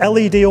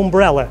LED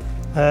umbrella.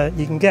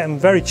 You can get them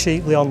very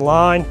cheaply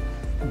online,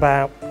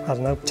 about, I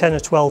don't know, 10 or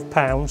 12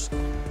 pounds.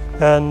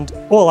 And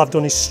all I've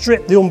done is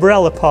strip the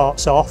umbrella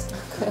parts off,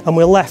 and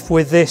we're left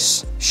with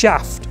this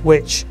shaft,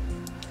 which,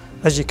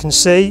 as you can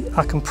see,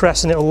 I can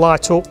press and it'll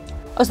light up.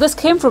 Oh, so this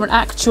came from an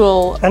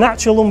actual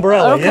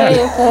umbrella,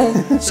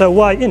 okay. So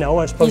why,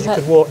 I suppose you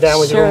could walk down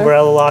with your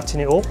umbrella lighting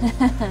it up.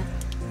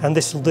 And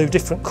this will do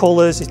different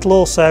colours. It'll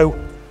also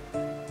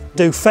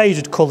do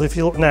faded colour. If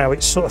you look now,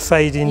 it's sort of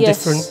fading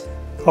different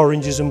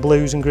oranges and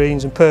blues and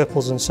greens and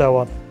purples and so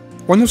on.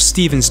 One of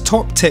Stephen's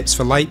top tips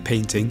for light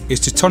painting is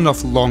to turn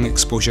off long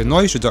exposure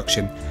noise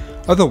reduction,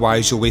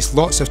 otherwise you'll waste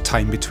lots of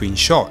time between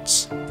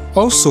shots.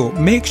 Also,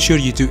 make sure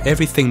you do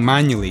everything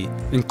manually,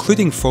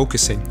 including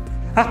focusing.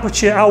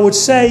 Aperture, I would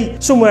say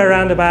somewhere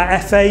around about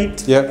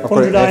f8, Yeah, I've got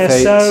 100 it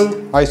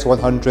ISO. ISO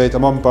 100,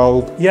 I'm on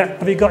bulb. Yeah,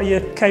 have you got your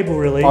cable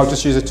release? I'll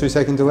just use a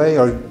 2-second delay,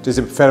 or is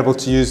it preferable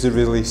to use the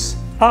release?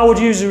 I would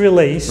use a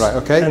release. Right,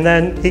 okay. And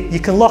then you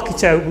can lock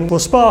it open, we'll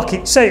spark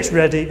it, say it's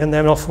ready, and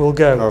then off we'll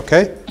go.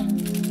 Okay.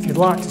 If you'd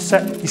like to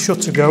set your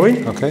shutter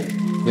going. Okay,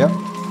 yeah.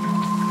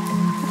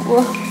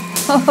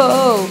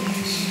 Whoa,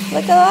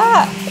 look at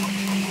that.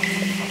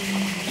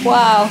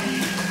 Wow.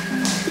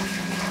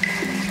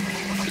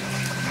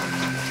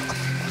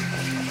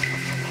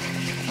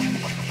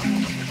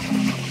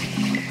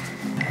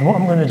 And what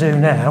I'm going to do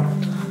now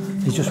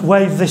is just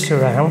wave this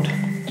around.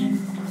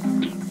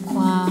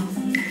 Wow.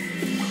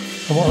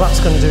 And what that's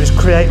going to do is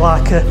create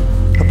like a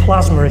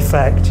plasma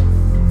effect.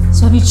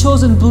 So have you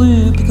chosen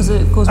blue because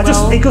it goes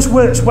well? It just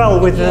works well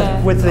with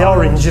the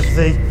orange of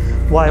the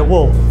wire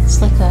wool. It's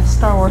like a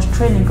Star Wars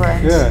training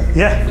ground.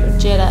 Yeah.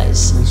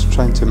 Jedis. I'm just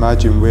trying to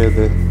imagine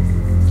where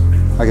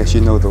I guess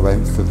you know the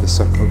length of the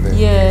circle,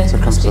 the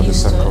circumference of the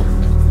circle.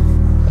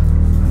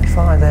 If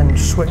I then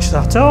switch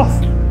that off,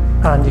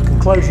 and you can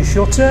close your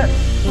shutter.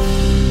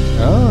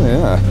 Oh,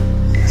 yeah.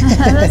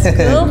 That's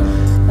cool.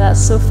 That's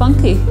so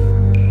funky.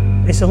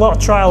 It's a lot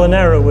of trial and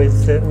error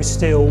with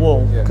steel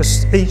wool,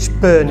 because each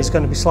burn is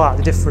going to be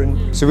slightly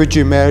different. So would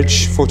you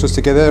merge photos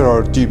together,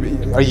 or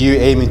are you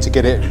aiming to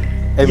get it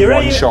in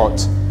one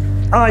shot?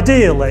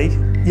 Ideally,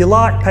 your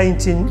light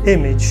painting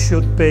image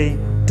should be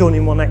done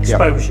in one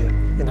exposure.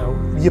 You know,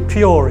 your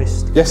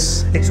purest.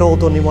 Yes. It's all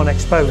done in one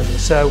exposure.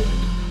 So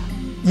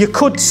you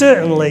could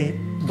certainly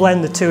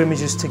blend the two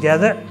images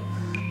together,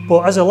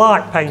 but as a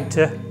light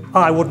painter,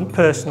 I wouldn't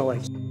personally.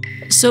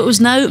 So it was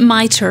now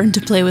my turn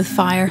to play with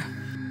fire.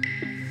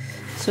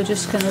 So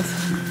just kind of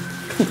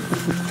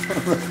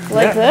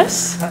like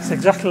this. That's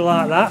exactly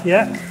like that,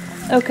 yeah.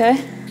 Okay.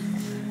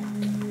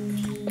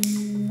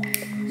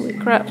 Holy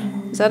crap.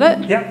 Is that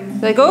it? Yeah.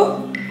 There you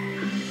go?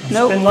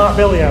 Nope. Spin like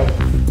Billy-O.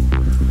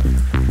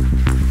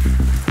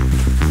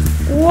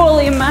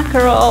 Holy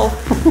mackerel.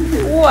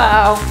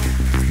 Wow.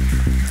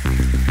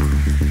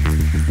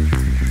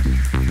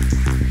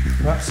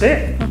 That's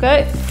it.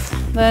 Okay.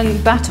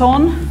 Then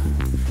baton.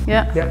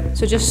 Yeah. Yeah.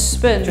 So just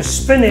spin.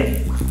 Just spin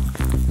it.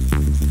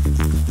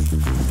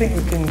 I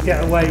think we can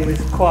get away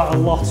with quite a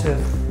lot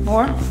of...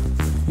 More?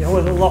 Yeah,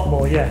 with a lot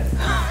more, yeah.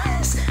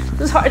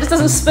 It's hard. It just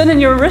doesn't spin in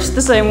your wrist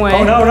the same way.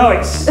 Oh, no,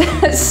 it's...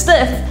 It's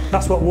stiff.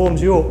 That's what warms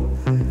you up.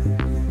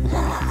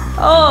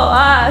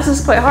 Oh, this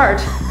is quite hard.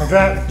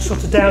 And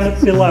sort of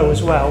down below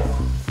as well.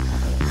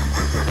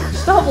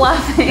 Stop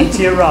laughing.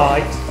 To your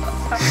right.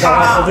 No,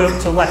 I'll do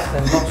it to left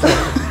then, not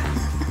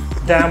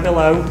so. Down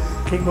below,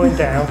 keep going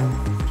down,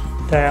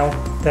 down,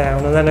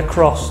 down, and then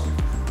across.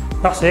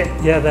 That's it,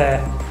 yeah,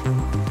 there.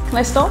 Can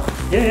I stop?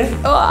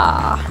 Yeah.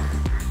 Ah.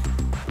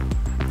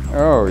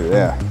 Oh,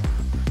 yeah.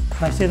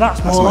 I see,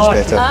 that's more much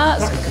like better.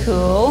 That's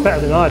cool.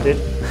 Better than I did.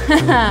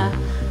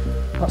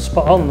 That's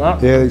spot on,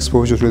 that. Yeah, the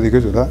exposure's really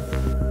good with that.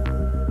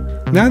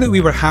 Now that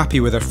we were happy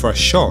with our first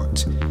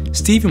shot,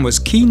 Stephen was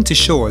keen to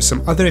show us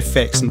some other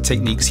effects and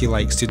techniques he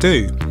likes to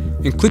do,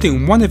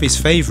 including one of his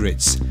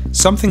favourites,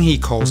 something he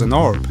calls an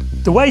orb.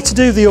 The way to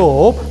do the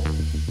orb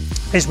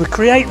is we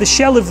create the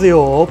shell of the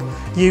orb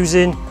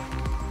using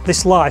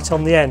this light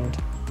on the end.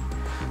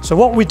 So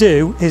what we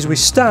do is we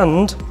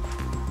stand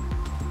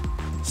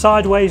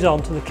sideways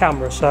onto the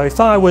camera. So if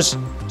I was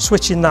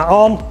switching that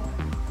on,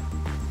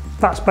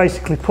 that's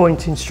basically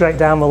pointing straight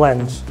down the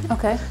lens.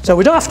 Okay. So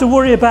we don't have to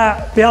worry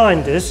about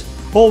behind us.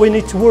 All we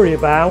need to worry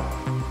about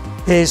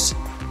is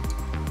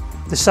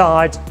the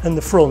side and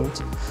the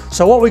front.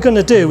 So what we're going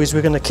to do is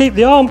we're going to keep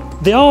the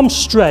arm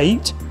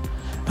straight,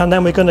 and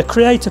then we're going to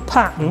create a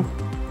pattern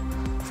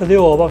for the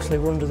orb. Obviously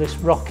we're under this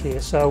rock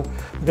here, so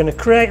we're going to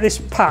create this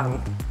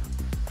pattern.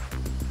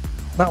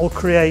 That will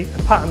create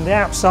a pattern, the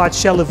outside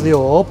shell of the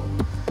orb,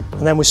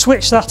 and then we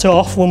switch that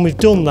off when we've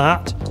done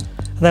that,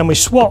 and then we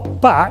swap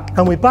back,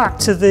 and we're back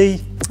to the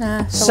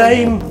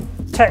same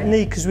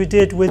technique as we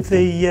did with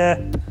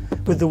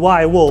the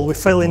wire wool. We're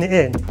filling it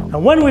in,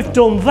 and when we've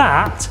done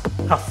that,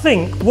 I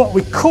think what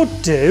we could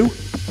do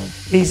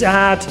is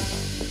add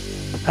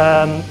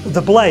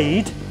the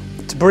blade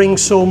to bring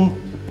some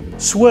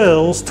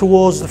swirls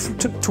towards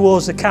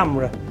the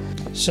camera.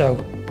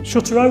 So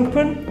shutter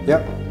open.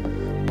 Yep.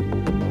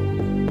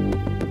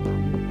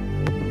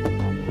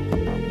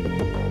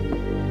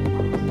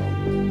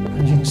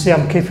 And you can see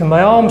I'm keeping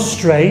my arm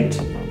straight.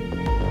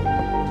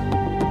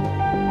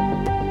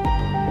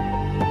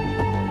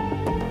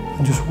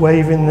 And just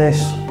waving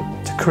this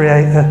to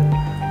create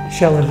a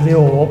shell of the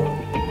orb.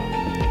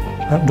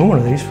 I haven't done one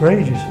of these for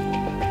ages.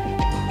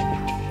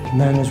 And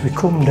then as we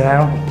come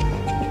down,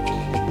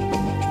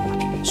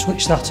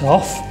 switch that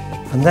off,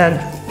 and then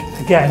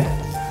again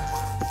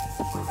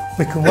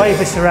we can wave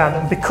this around,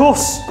 and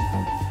because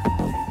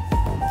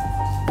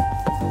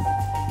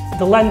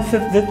the length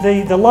of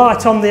the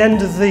light on the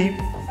end of the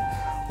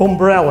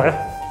umbrella,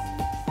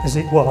 as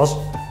it was,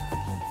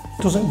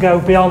 doesn't go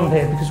beyond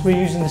here because we're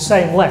using the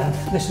same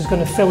length, this is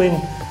going to fill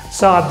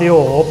inside the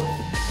orb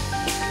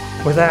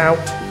without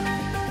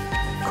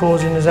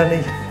causing us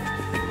any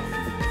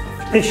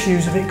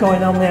issues of it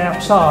going on the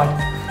outside.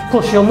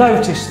 Plus you'll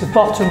notice the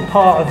bottom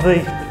part of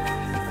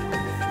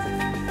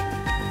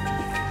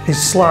is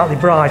slightly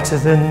brighter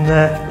than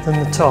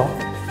the top.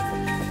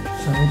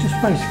 So we're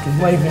just basically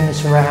waving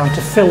this around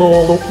to fill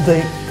all up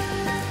the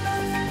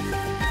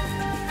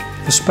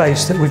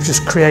space that we've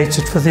just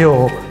created for the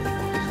orb.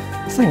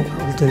 I think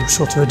that'll do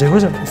sort of a do,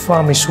 isn't it?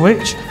 Find my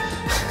switch.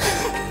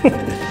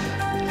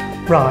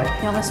 Right.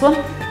 You want this one?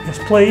 Yes,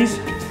 please.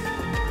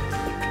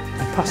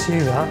 I'll pass you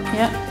that.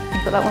 Yeah, you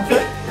put that one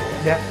through.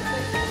 Yeah.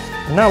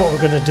 And now what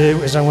we're going to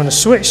do is I'm going to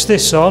switch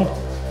this on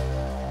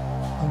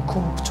and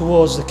come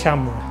towards the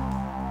camera.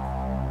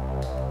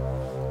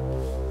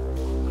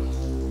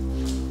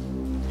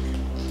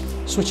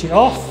 Switch it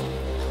off.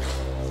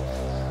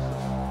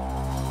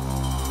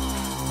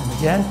 And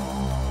again.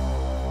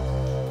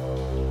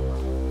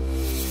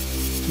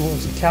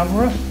 Towards the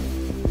camera.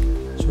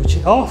 Switch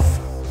it off.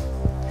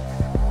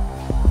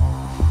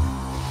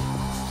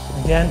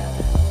 Again.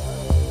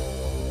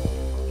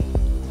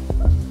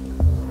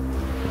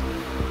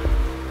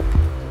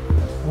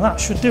 And that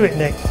should do it,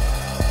 Nick.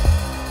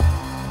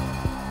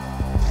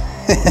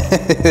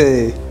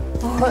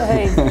 Oh,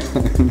 hey.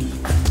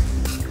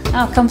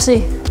 Oh, come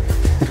see.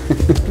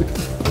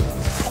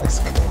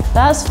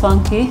 That's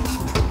funky.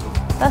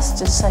 That's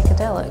just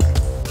psychedelic.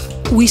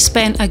 We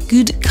spent a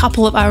good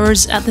couple of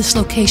hours at this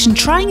location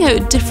trying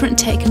out different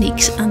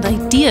techniques and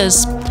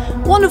ideas,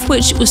 one of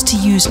which was to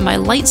use my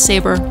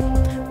lightsaber.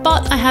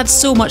 But I had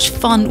so much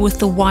fun with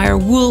the wire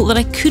wool that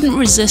I couldn't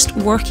resist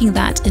working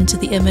that into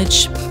the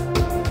image.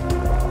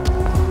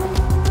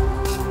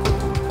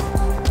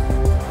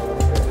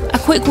 A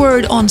quick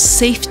word on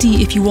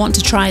safety if you want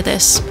to try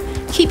this.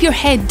 Keep your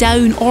head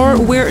down or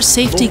wear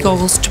safety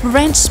goggles to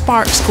prevent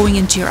sparks going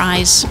into your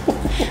eyes.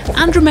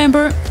 And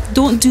remember,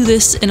 don't do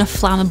this in a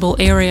flammable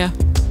area.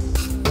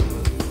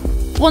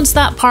 Once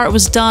that part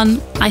was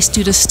done, I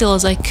stood as still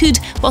as I could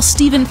while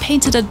Stephen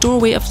painted a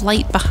doorway of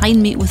light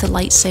behind me with a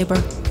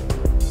lightsaber.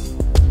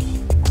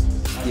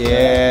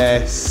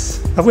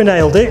 Yes. Have we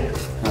nailed it?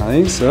 I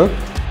think so.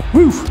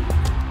 Woo!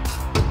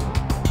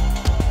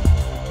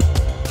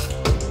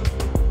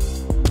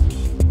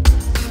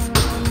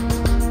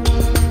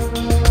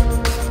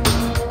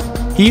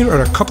 Here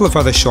are a couple of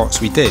other shots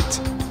we did,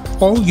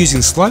 all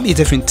using slightly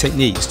different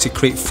techniques to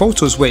create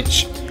photos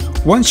which,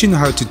 once you know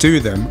how to do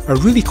them, are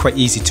really quite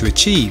easy to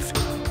achieve,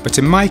 but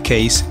in my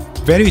case,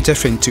 very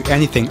different to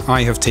anything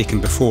I have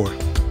taken before.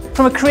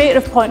 From a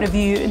creative point of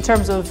view, in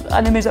terms of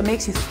an image that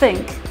makes you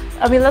think,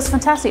 I mean, that's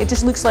fantastic. It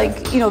just looks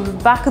like, you know, the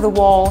back of the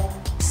wall,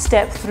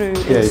 step through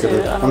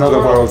into another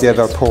world, yeah,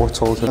 another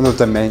portal, another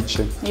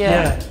dimension.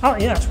 Yeah. Oh,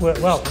 yeah, it's worked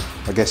well.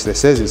 I guess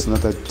it's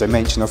another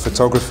dimension of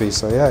photography,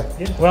 so yeah.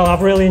 Well,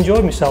 I've really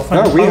enjoyed myself.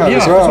 No, we have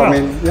as well. I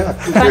mean, yeah,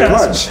 thank you very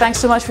much. Thanks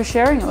so much for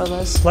sharing it with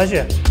us.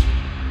 Pleasure.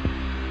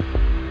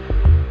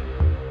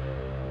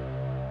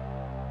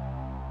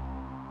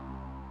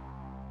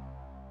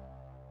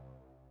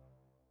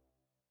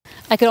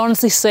 I can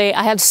honestly say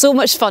I had so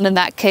much fun in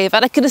that cave,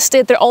 and I could have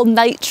stayed there all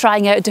night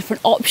trying out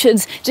different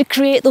options to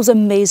create those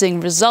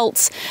amazing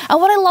results. And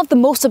what I loved the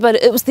most about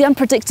it was the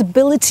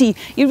unpredictability.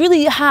 You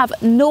really have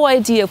no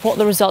idea what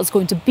the result's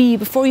going to be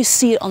before you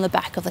see it on the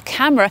back of the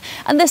camera,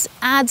 and this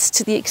adds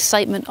to the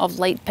excitement of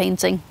light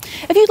painting.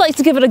 If you'd like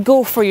to give it a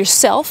go for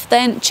yourself,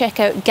 then check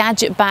out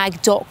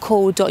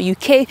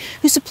gadgetbag.co.uk,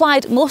 who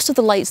supplied most of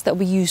the lights that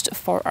we used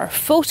for our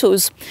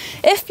photos.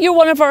 If you're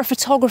one of our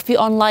Photography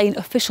Online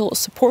official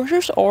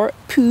supporters, or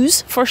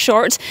POOs for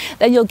short,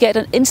 then you'll get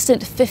an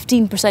instant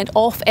 15%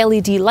 off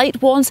LED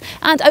light wands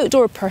and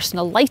outdoor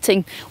personal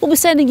lighting. We'll be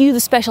sending you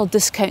the special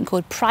discount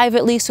code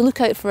privately, so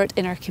look out for it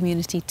in our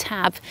community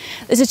tab.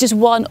 This is just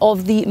one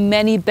of the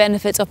many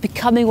benefits of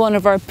becoming one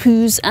of our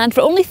POOs, and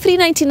for only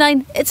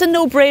 $3.99, it's a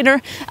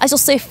no-brainer, as you'll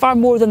save far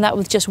more than that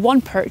with just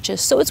one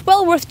purchase, so it's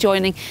well worth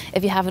joining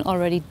if you haven't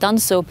already done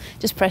so.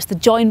 Just press the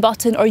join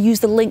button or use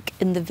the link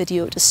in the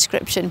video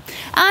description.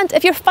 And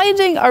if you're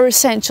finding our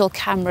Essential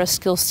Camera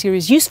Skills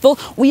series useful,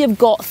 we have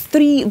got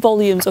 3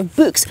 volumes of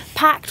books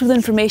packed with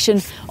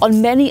information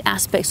on many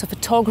aspects of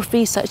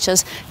photography, such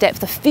as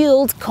depth of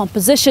field,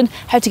 composition,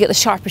 how to get the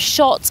sharpest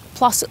shots,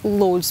 plus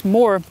loads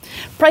more.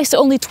 Priced at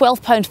only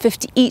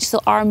 £12.50 each,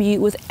 they'll arm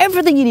you with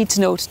everything you need to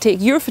know to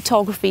take your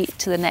photography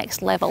to the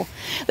next level.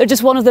 They're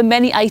just one of the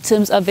many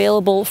items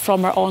available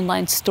from our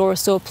online store,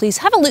 so please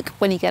have a look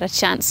when you get a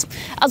chance.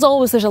 As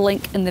always, there's a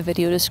link in the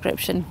video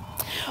description.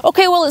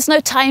 Okay, well, it's now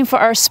time for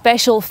our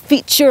special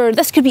feature.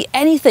 This could be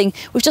anything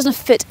which doesn't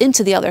fit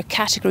into the other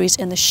categories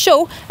in the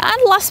show.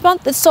 And last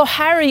month it saw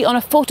Harry on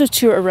a photo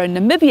tour around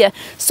Namibia.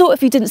 So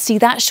if you didn't see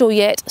that show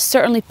yet,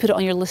 certainly put it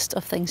on your list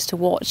of things to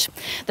watch.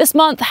 This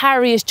month,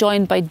 Harry is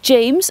joined by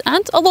James,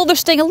 and although they're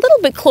staying a little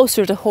bit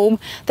closer to home,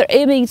 they're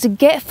aiming to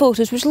get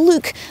photos which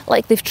look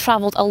like they've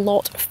travelled a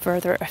lot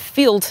further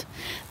afield.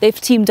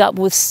 They've teamed up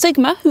with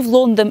Sigma, who've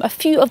loaned them a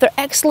few of their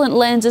excellent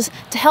lenses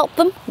to help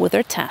them with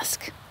their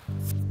task.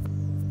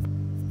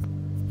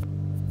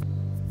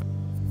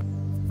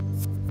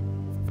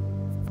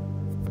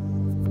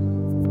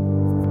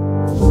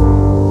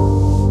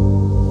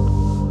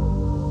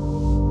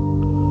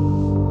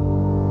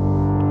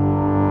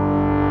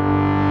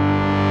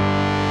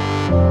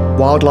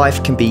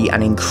 Wildlife can be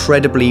an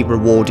incredibly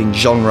rewarding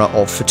genre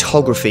of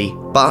photography,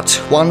 but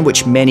one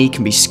which many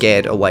can be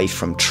scared away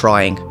from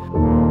trying.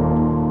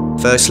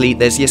 Firstly,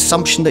 there's the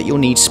assumption that you'll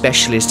need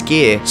specialist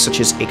gear,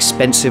 such as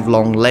expensive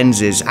long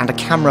lenses and a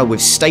camera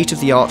with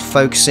state-of-the-art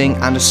focusing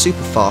and a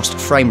super fast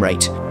frame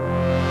rate.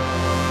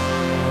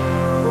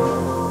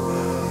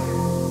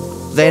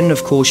 Then,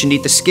 of course, you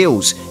need the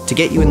skills to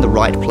get you in the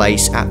right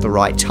place at the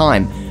right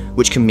time,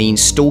 which can mean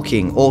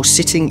stalking or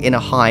sitting in a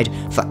hide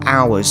for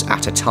hours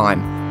at a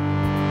time.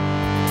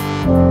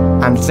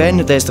 And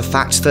then there's the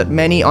fact that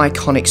many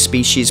iconic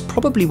species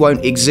probably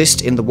won't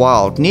exist in the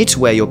wild near to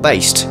where you're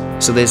based,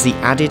 so there's the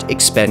added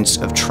expense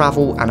of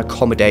travel and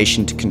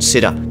accommodation to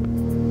consider.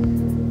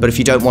 But if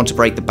you don't want to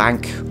break the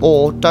bank,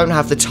 or don't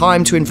have the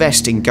time to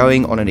invest in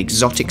going on an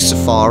exotic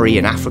safari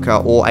in Africa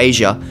or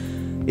Asia,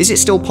 is it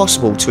still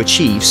possible to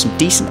achieve some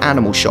decent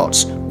animal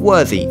shots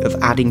worthy of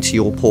adding to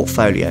your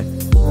portfolio?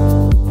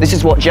 This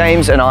is what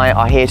James and I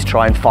are here to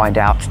try and find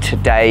out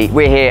today.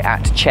 We're here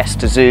at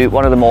Chester Zoo,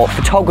 one of the more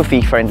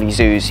photography-friendly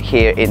zoos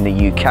here in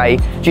the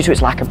UK, due to its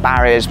lack of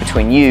barriers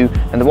between you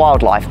and the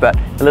wildlife, but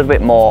a little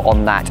bit more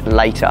on that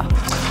later.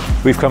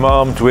 We've come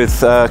armed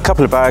with a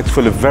couple of bags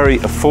full of very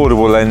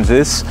affordable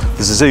lenses.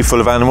 There's a zoo full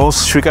of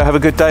animals. Should we go have a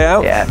good day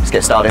out? Yeah, let's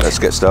get started. Let's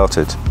get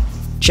started.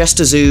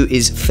 Chester Zoo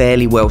is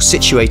fairly well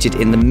situated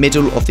in the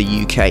middle of the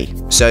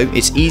UK, so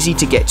it's easy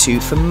to get to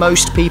for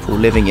most people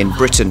living in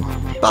Britain.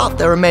 But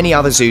there are many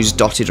other zoos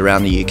dotted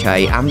around the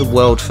UK, and the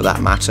world for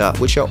that matter,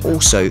 which are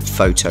also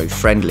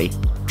photo-friendly.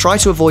 Try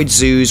to avoid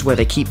zoos where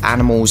they keep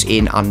animals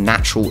in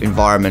unnatural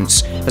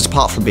environments, as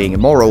apart from being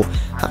immoral,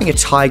 having a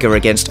tiger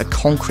against a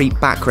concrete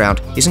background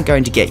isn't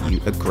going to get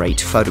you a great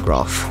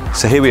photograph.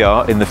 So here we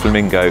are in the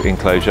flamingo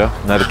enclosure.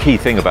 Now the key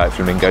thing about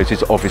flamingos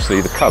is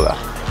obviously the colour.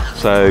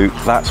 So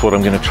that's what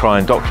I'm going to try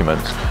and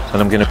document.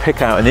 And I'm going to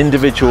pick out an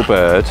individual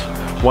bird,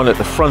 one at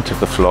the front of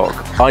the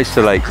flock,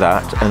 isolate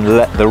that and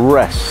let the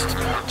rest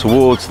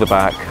towards the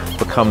back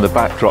become the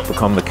backdrop,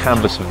 become the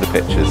canvas of the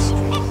pictures.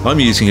 I'm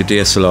using a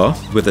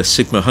DSLR with a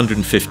Sigma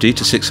 150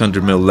 to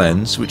 600mm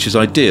lens, which is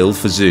ideal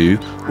for zoo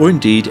or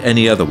indeed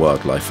any other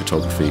wildlife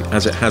photography,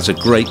 as it has a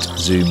great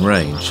zoom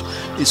range.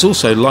 It's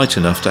also light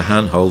enough to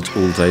handhold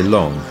all day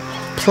long.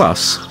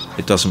 Plus,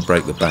 it doesn't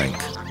break the bank.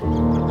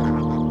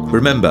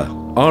 Remember,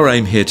 our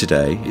aim here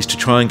today is to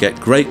try and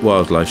get great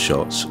wildlife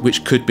shots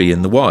which could be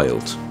in the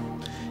wild.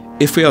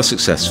 If we are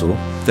successful,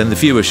 then the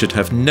viewer should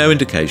have no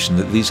indication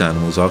that these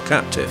animals are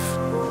captive.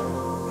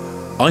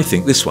 I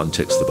think this one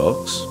ticks the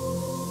box.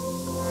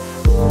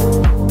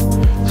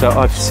 So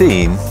I've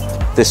seen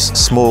this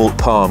small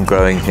palm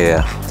growing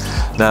here.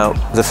 Now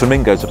the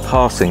flamingos are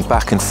passing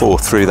back and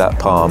forth through that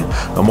palm,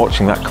 and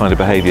watching that kind of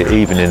behaviour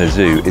even in a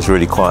zoo is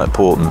really quite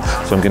important.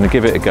 So I'm going to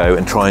give it a go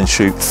and try and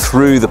shoot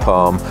through the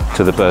palm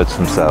to the birds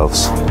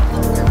themselves.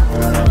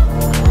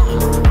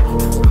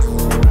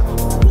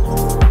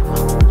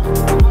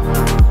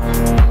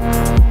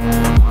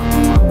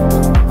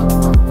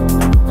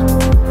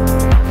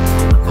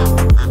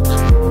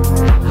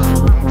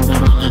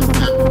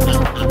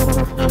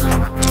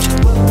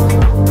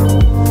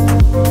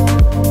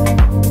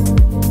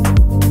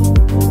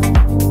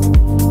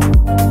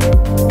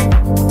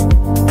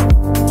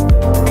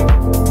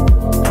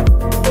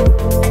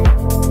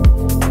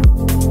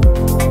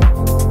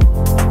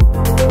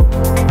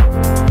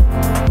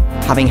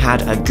 Having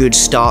had a good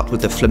start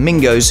with the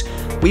flamingos,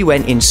 we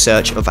went in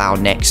search of our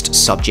next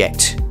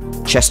subject.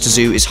 Chester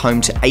Zoo is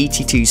home to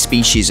 82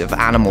 species of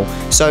animal,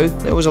 so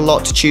there was a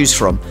lot to choose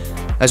from.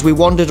 As we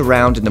wandered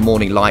around in the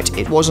morning light,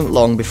 it wasn't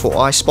long before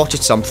I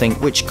spotted something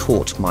which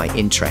caught my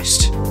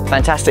interest.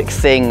 Fantastic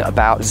thing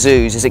about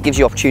zoos is it gives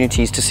you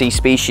opportunities to see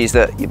species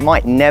that you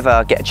might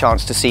never get a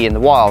chance to see in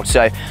the wild.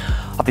 So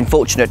I've been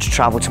fortunate to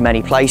travel to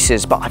many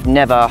places, but I've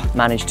never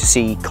managed to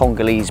see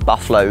Congolese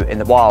buffalo in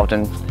the wild,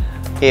 and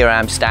here I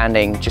am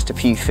standing just a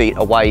few feet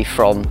away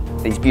from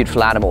these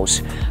beautiful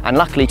animals. And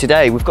luckily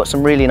today we've got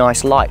some really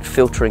nice light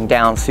filtering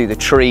down through the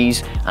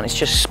trees, and it's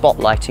just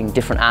spotlighting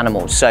different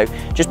animals. So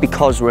just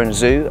because we're in a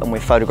zoo and we're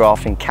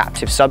photographing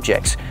captive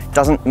subjects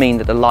doesn't mean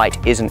that the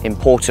light isn't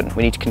important.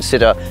 We need to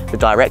consider the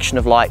direction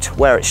of light,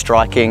 where it's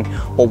striking,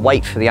 or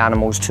wait for the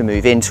animals to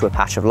move into a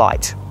patch of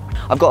light.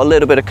 I've got a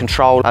little bit of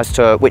control as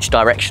to which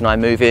direction I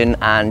move in,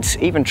 and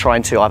even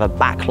trying to either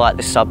backlight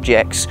the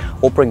subjects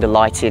or bring the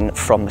light in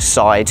from the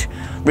side.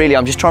 Really,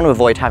 I'm just trying to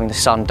avoid having the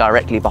sun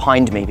directly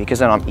behind me, because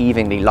then I'm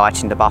evenly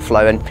lighting the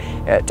buffalo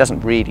and it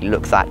doesn't really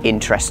look that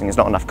interesting. There's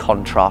not enough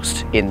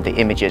contrast in the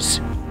images.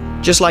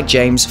 Just like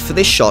James, for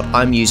this shot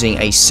I'm using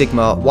a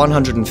Sigma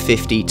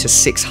 150 to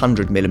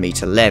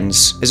 600mm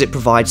lens, as it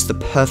provides the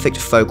perfect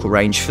focal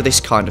range for this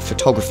kind of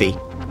photography.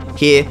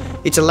 Here,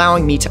 it's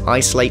allowing me to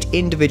isolate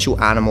individual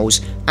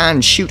animals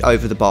and shoot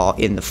over the bar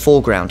in the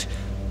foreground,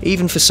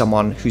 even for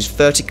someone who's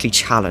vertically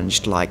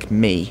challenged like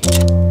me.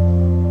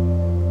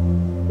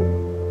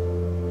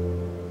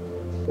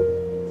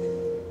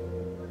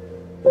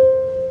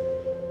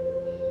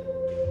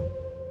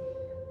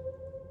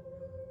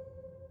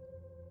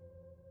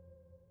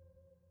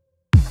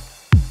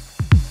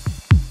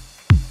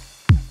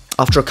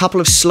 After a couple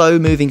of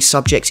slow-moving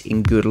subjects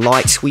in good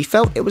light, we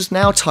felt it was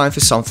now time for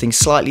something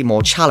slightly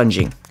more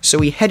challenging, so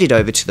we headed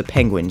over to the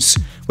penguins,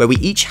 where we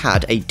each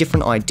had a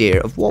different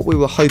idea of what we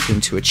were hoping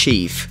to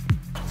achieve.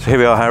 So here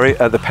we are, Harry,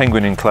 at the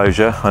penguin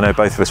enclosure. I know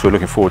both of us were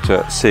looking forward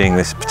to seeing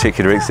this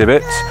particular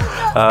exhibit.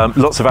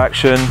 Lots of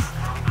action,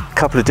 a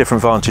couple of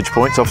different vantage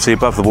points, obviously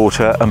above the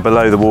water and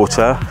below the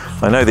water.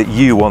 I know that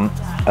you want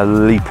a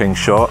leaping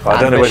shot. I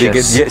don't know whether you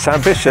get, it's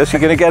ambitious. You're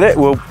going to get it?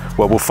 Well,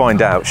 we'll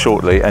find out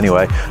shortly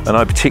anyway. And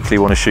I particularly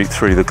want to shoot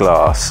through the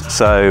glass.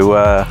 So,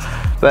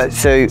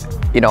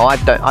 you know,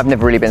 I've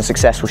never really been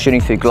successful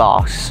shooting through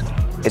glass.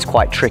 It's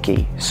quite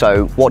tricky.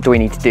 So what do we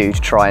need to do to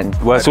try and...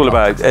 Well, it's all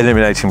about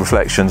eliminating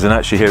reflections, and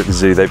actually here at the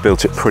zoo they've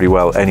built it pretty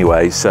well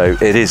anyway, so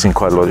it is in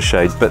quite a lot of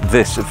shade. But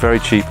this very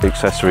cheap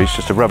accessory is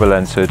just a rubber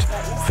lens hood,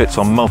 fits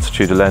on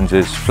multitude of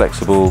lenses,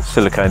 flexible,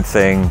 silicone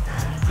thing,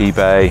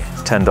 eBay,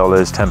 $10,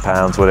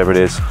 £10, whatever it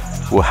is.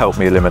 will help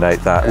me eliminate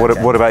that.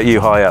 What about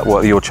you high up?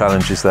 What are your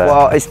challenges there?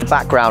 Well, it's the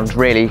background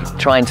really.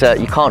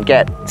 You can't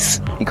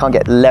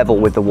get level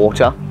with the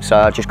water, so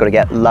I've just got to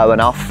get low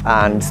enough,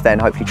 and then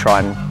hopefully try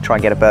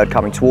and get a bird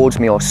coming towards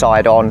me or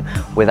side on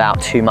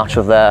without too much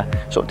of the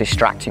sort of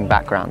distracting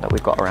background that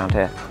we've got around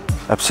here.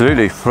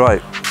 Absolutely.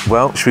 Right.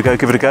 Well, should we go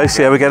give it a go?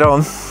 See how we get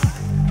on.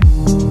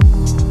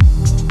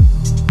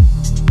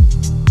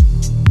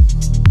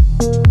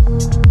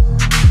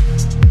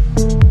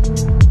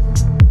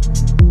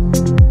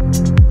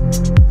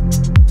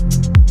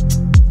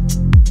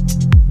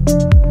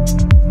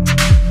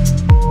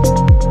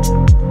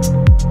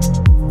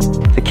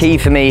 Key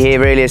for me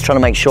here really is trying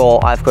to make sure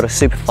I've got a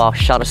super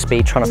fast shutter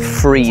speed, trying to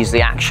freeze the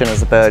action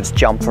as the birds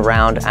jump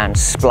around and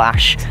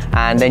splash,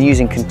 and then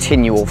using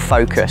continual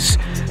focus.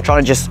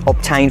 Trying to just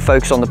obtain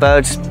focus on the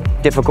birds,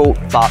 difficult,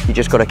 but you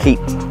just got to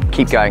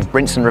keep going.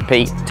 Rinse and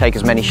repeat, take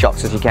as many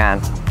shots as you can.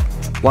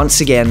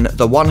 Once again,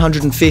 the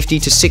 150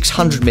 to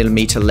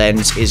 600mm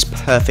lens is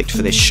perfect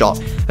for this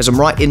shot, as I'm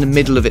right in the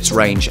middle of its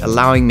range,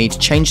 allowing me to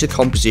change the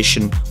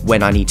composition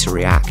when I need to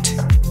react.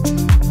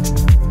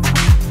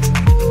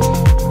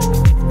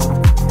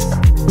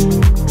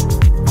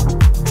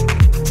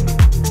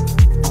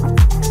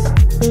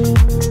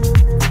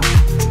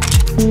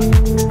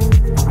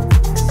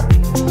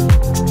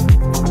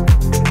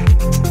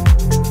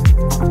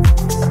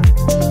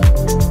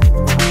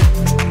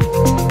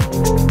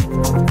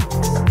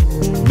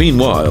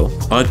 Meanwhile,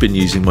 I'd been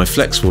using my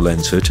flexible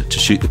lens hood to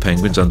shoot the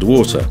penguins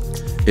underwater.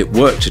 It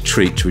worked a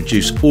treat to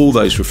reduce all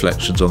those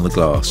reflections on the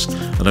glass,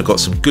 and I got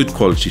some good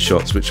quality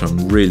shots which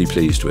I'm really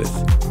pleased with.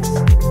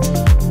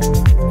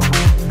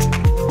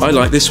 I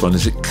like this one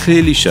as it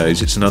clearly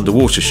shows it's an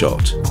underwater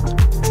shot.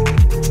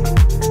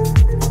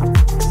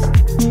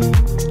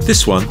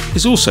 This one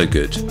is also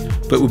good,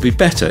 but would be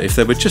better if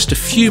there were just a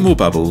few more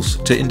bubbles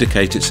to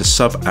indicate it's a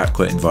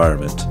sub-aqua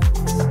environment.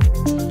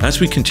 As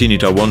we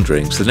continued our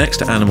wanderings, the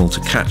next animal to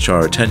catch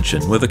our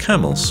attention were the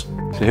camels.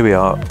 So here we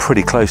are,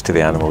 pretty close to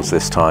the animals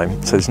this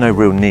time, so there's no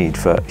real need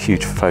for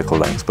huge focal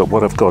lengths, but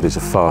what I've got is a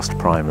fast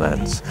prime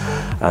lens,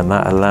 and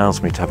that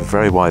allows me to have a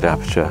very wide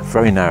aperture,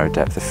 very narrow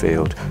depth of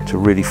field, to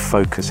really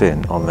focus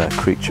in on the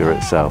creature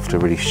itself, to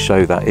really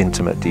show that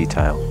intimate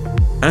detail.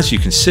 As you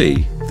can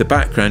see, the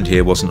background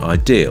here wasn't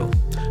ideal,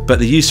 but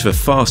the use of a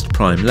fast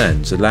prime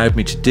lens allowed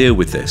me to deal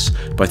with this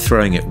by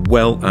throwing it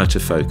well out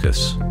of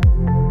focus.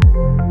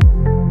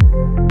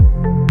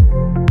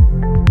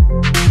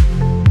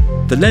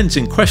 The lens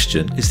in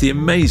question is the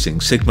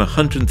amazing Sigma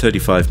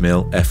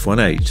 135mm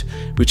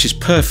f1.8, which is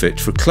perfect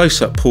for a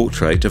close-up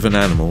portrait of an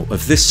animal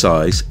of this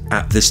size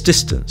at this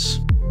distance.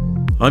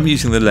 I'm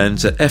using the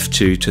lens at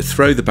f2 to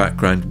throw the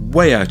background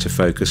way out of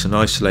focus and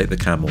isolate the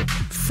camel,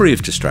 free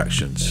of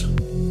distractions.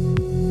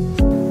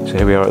 So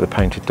here we are at the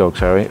painted dogs,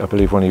 Harry. I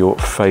believe one of your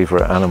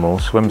favourite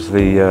animals. When was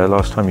the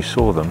last time you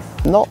saw them?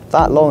 Not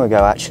that long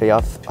ago actually.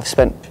 I've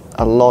spent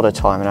a lot of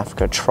time in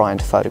Africa trying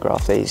to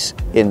photograph these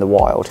in the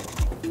wild.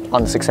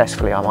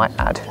 Unsuccessfully, I might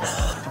add.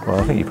 Well,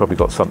 I think you probably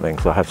got something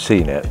because I have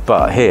seen it.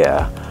 But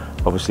here,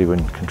 obviously we're in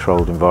a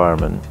controlled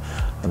environment,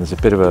 and there's a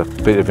bit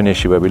of an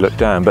issue where we look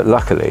down. But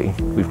luckily,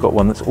 we've got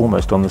one that's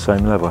almost on the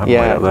same level, haven't we?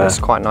 Yeah, up there? it's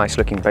quite nice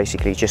looking,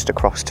 basically just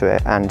across to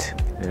it, and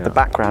the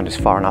background is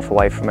far enough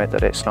away from it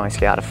that it's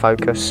nicely out of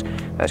focus.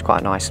 There's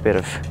quite a nice bit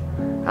of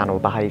animal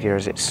behaviour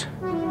as it's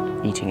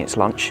eating its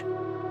lunch.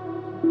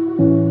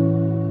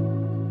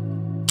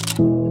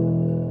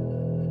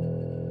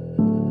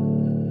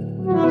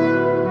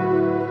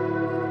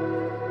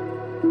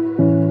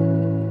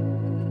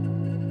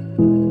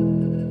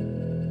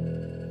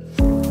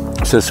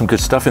 So there's some good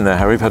stuff in there,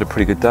 Harry. We've had a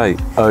pretty good day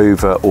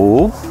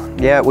overall.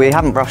 Yeah, we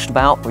haven't rushed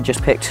about. We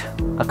just picked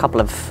a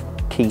couple of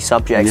key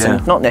subjects,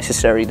 and not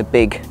necessarily the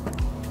big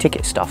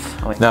ticket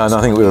stuff. No, and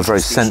I think we were very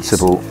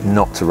sensible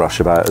not to rush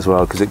about as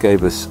well, because it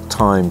gave us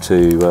time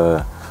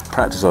to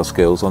practice our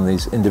skills on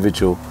these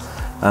individual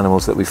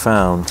animals that we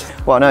found.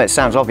 Well, no, it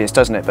sounds obvious,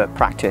 doesn't it? But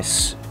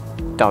practice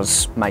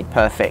does make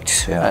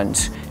perfect. Yeah.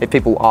 And if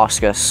people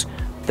ask us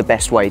the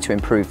best way to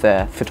improve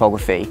their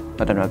photography,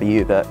 I don't know about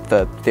you, but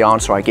the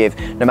answer I give,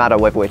 no matter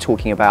whether we're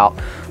talking about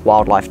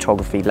wildlife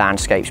photography,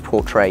 landscapes,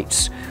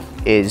 portraits,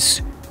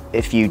 is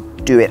if you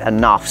do it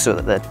enough so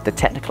that the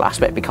technical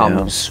aspect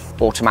becomes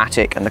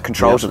automatic and the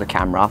controls of the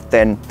camera,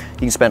 then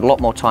you can spend a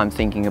lot more time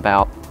thinking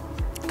about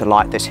the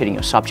light that's hitting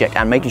your subject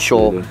and making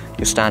sure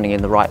you're standing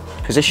in the right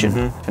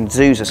position. And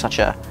zoos are such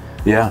a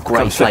great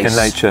place. Second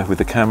nature with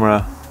the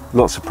camera.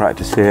 Lots of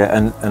practice here,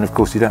 and of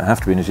course you don't have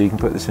to be in a zoo. You can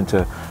put this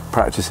into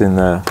practice in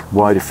the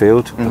wider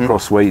field,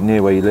 across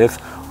near where you live,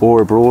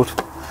 or abroad,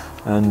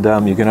 and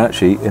you can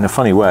actually, in a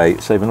funny way,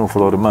 save an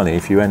awful lot of money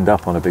if you end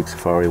up on a big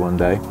safari one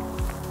day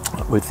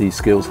with these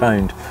skills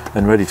honed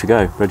and ready to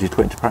go, ready to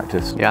put into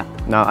practice. Yeah,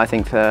 no, I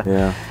think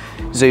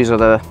zoos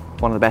are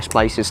one of the best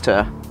places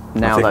to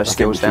nail those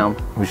skills down.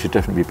 We should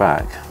definitely be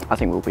back. I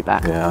think we'll be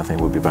back. Yeah, I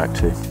think we'll be back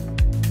too.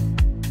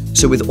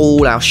 So with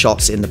all our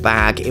shots in the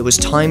bag, it was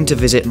time to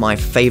visit my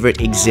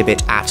favourite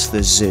exhibit at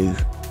the zoo,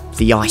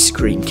 the ice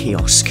cream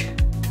kiosk.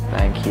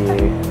 Thank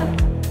you.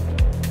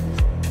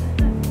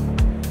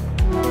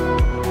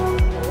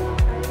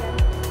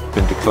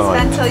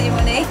 declined. Spent all your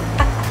money.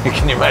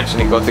 Can you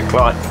imagine it got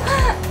declined?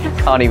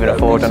 Can't even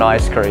afford an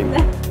ice cream.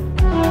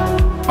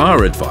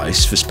 Our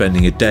advice for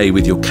spending a day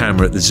with your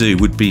camera at the zoo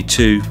would be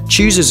to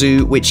choose a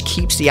zoo which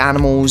keeps the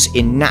animals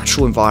in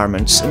natural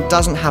environments and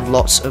doesn't have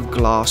lots of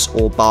glass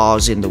or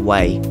bars in the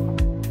way.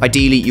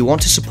 Ideally, you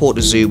want to support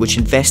a zoo which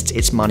invests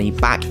its money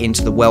back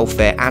into the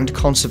welfare and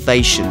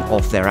conservation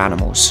of their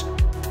animals.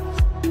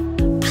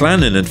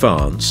 plan in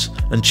advance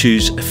and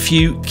choose a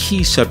few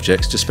key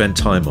subjects to spend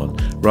time on,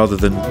 rather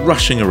than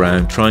rushing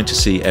around trying to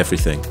see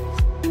everything.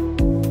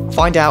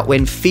 Find out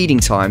when feeding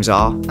times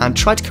are and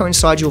try to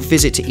coincide your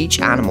visit to each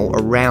animal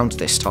around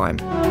this time.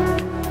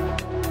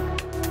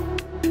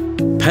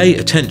 Pay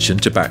attention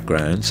to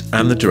backgrounds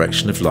and the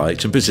direction of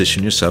light and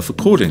position yourself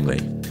accordingly.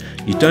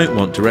 You don't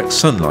want direct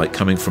sunlight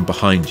coming from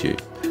behind you.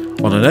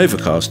 On an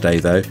overcast day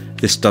though,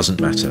 this doesn't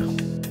matter.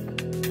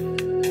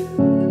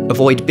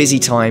 Avoid busy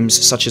times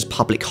such as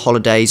public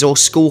holidays or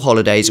school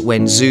holidays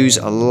when zoos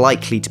are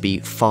likely to be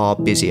far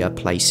busier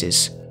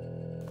places.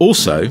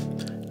 Also,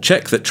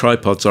 check that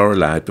tripods are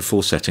allowed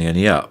before setting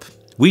any up.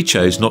 We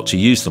chose not to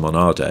use them on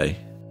our day.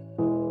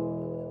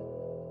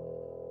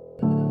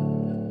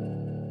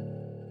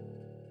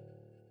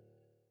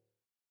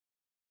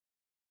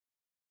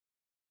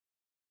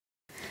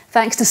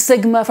 Thanks to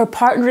Sigma for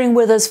partnering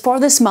with us for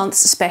this month's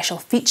special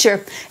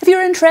feature. If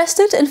you're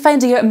interested in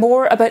finding out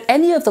more about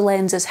any of the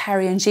lenses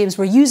Harry and James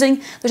were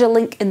using, there's a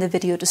link in the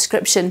video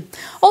description.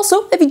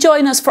 Also, if you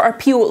join us for our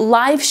PO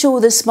live show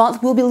this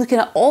month, we'll be looking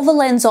at all the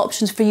lens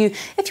options for you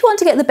if you want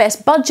to get the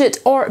best budget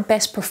or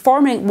best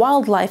performing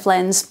wildlife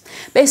lens.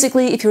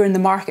 Basically, if you're in the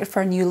market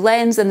for a new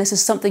lens, then this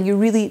is something you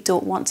really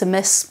don't want to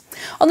miss.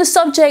 On the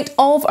subject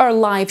of our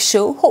live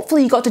show,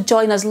 hopefully you got to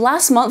join us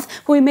last month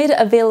when we made it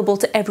available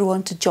to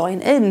everyone to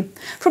join in.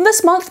 From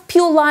this month,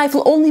 PO Live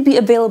will only be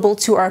available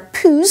to our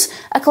POs,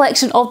 a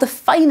collection of the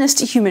finest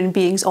human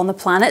beings on the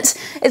planet.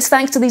 It's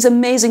thanks to these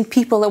amazing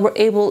people that we're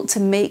able to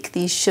make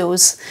these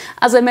shows.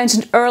 As I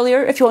mentioned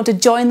earlier, if you want to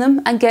join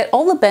them and get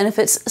all the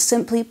benefits,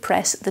 simply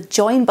press the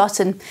join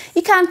button.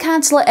 You can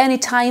cancel at any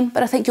time,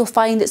 but I think you'll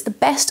find it's the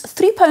best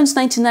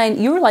 £3.99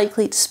 you're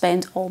likely to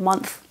spend all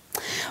month.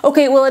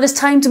 Okay, well, it is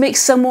time to make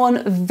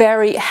someone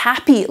very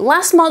happy.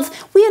 Last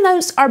month, we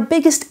announced our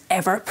biggest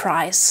ever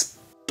prize.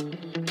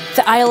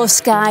 The Isle of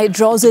Skye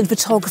draws in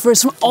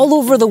photographers from all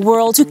over the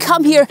world who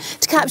come here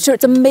to capture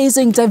its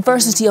amazing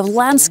diversity of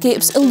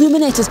landscapes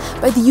illuminated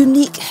by the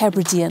unique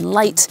Hebridean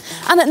light.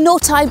 And at no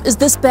time is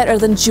this better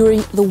than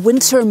during the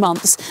winter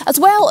months. As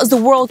well as the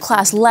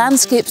world-class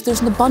landscapes, there's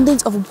an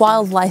abundance of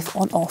wildlife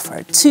on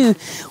offer too.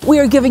 We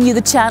are giving you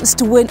the chance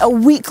to win a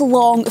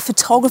week-long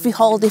photography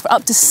holiday for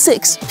up to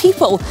 6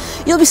 people.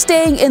 You'll be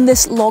staying in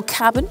this log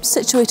cabin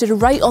situated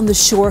right on the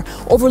shore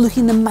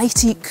overlooking the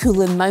mighty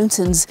Kulin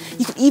Mountains.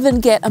 You can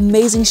even get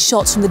amazing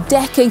shots from the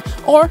decking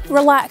or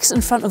relax in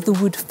front of the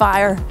wood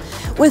fire.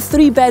 With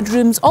 3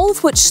 bedrooms, all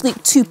of which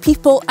sleep 2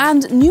 people,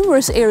 and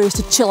numerous areas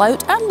to chill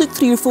out and look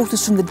through your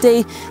photos from the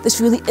day, this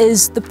really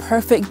is the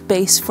perfect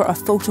base for a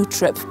photo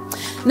trip.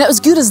 Now, as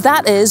good as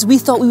that is, we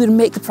thought we would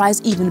make the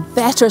prize even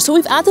better, so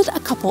we've added a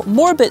couple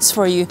more bits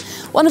for you.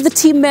 One of the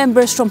team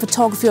members from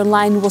Photography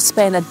Online will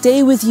spend a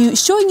day with you,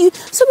 showing you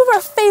some of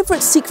our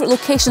favourite secret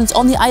locations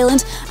on the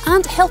island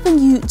and helping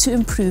you to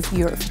improve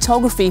your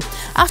photography.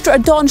 After a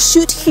dawn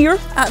shoot here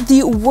at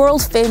the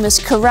world famous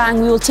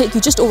Kerrang, we will take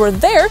you just over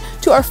there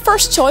to our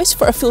first choice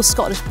for a full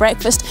Scottish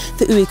breakfast,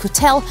 the Uig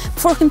Hotel,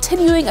 before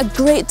continuing a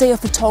great day of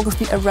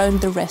photography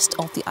around the rest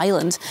of the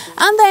island.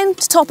 And then,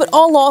 to top it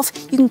all off,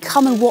 you can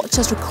come and watch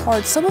us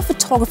record some of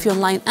Photography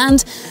Online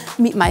and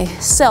meet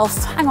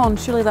myself. Hang on,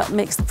 surely that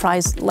makes the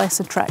prize less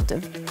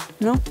attractive.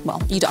 No?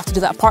 Well, you don't have to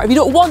do that part if you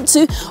don't want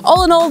to.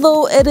 All in all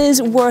though, it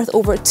is worth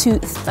over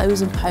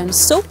 £2,000.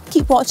 So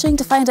keep watching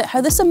to find out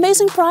how this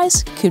amazing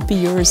prize could be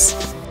yours.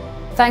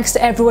 Thanks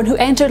to everyone who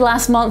entered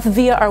last month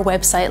via our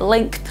website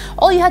link.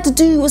 All you had to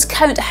do was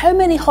count how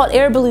many hot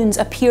air balloons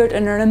appeared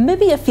in our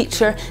Namibia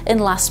feature in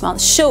last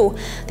month's show.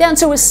 The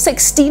answer was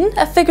 16,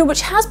 a figure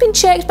which has been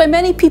checked by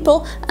many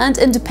people and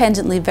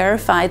independently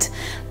verified.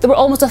 There were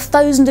almost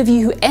 1,000 of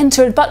you who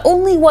entered, but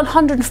only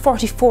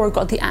 144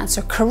 got the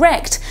answer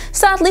correct.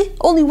 Sadly,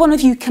 only one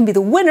of you can be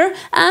the winner,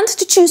 and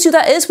to choose who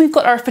that is, we've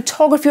got our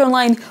Photography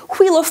Online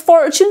Wheel of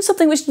Fortune,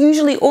 something which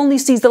usually only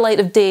sees the light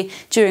of day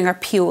during our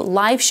PO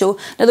live show.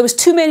 Now, there was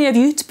too many of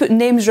you to put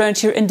names around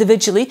here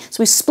individually,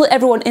 so we split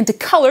everyone into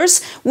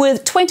colours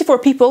with 24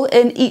 people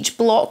in each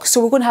block.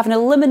 So we're going to have an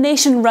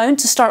elimination round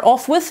to start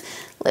off with.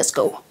 Let's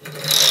go.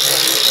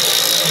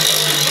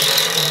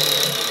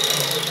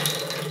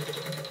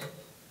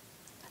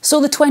 So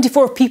the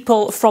 24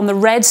 people from the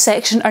red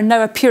section are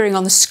now appearing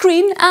on the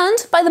screen,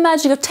 and by the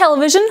magic of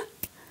television,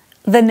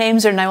 the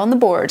names are now on the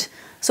board.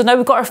 So now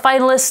we've got our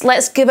finalists,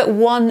 let's give it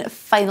one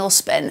final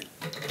spin.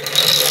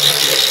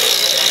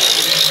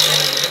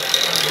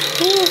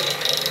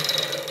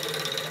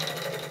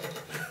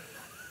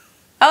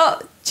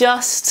 Oh,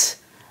 just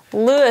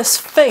Lewis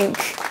Fink.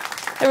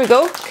 There we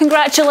go.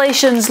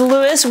 Congratulations,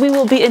 Lewis. We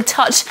will be in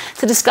touch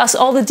to discuss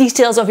all the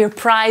details of your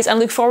prize and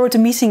look forward to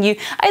meeting you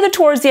either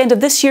towards the end of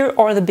this year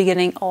or the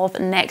beginning of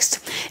next.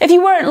 If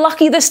you weren't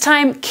lucky this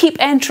time, keep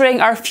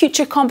entering our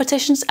future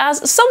competitions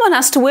as someone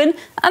has to win,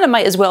 and it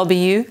might as well be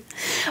you.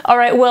 All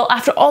right, well,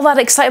 after all that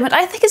excitement,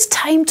 I think it's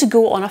time to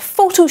go on a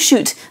photo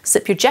shoot.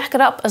 Zip your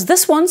jacket up as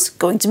this one's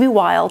going to be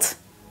wild.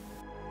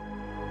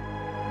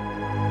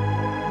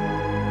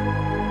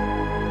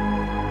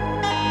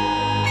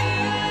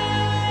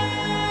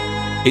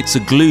 It's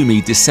a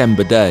gloomy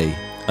December day,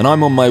 and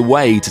I'm on my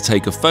way to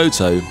take a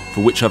photo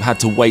for which I've had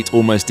to wait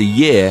almost a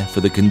year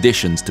for the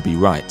conditions to be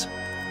right.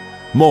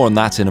 More on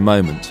that in a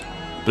moment,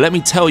 but let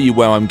me tell you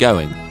where I'm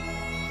going.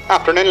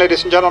 Afternoon,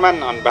 ladies and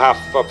gentlemen. On behalf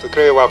of the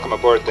crew, welcome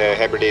aboard the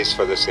Hebrides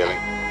for the sailing.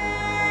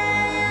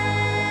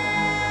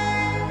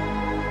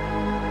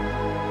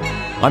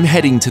 I'm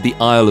heading to the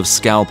Isle of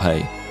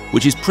Scalpay,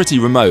 which is pretty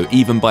remote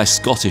even by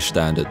Scottish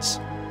standards.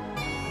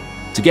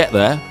 To get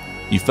there,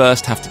 you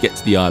first have to get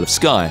to the Isle of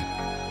Skye,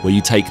 where you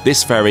take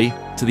this ferry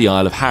to the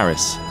Isle of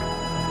Harris.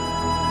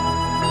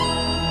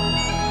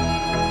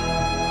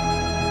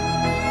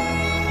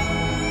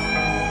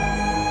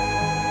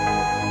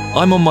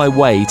 I'm on my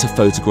way to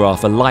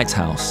photograph a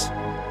lighthouse.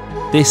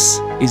 This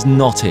is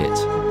not it.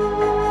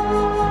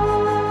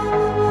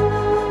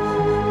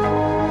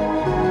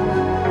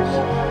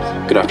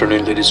 Good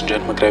afternoon, ladies and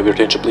gentlemen. Can I have your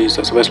attention, please?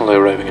 There's a vessel now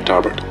arriving in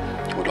Tarbert.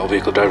 Would all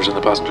vehicle drivers and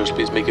the passengers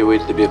please make your way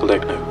to the vehicle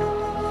deck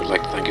now? We'd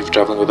like to thank you for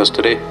travelling with us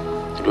today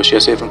and wish you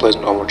a safe and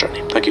pleasant onward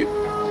journey. Thank you.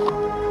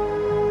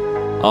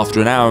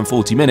 After an hour and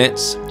 40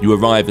 minutes, you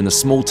arrive in the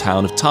small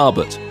town of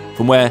Tarbert,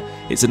 from where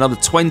it's another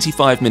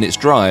 25 minutes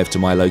drive to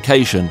my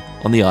location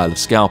on the Isle of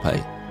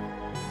Scalpay.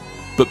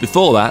 But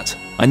before that,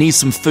 I need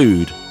some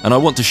food, and I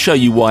want to show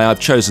you why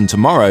I've chosen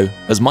tomorrow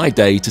as my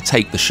day to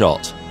take the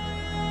shot.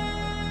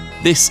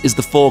 This is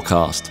the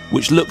forecast,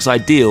 which looks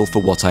ideal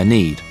for what I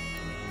need.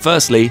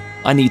 Firstly,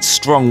 I need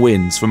strong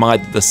winds from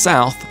either the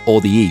south or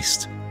the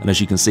east, and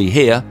as you can see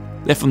here,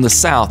 they're from the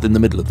south in the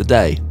middle of the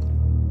day.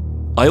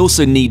 I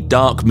also need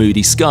dark,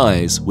 moody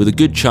skies with a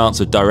good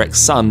chance of direct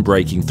sun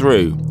breaking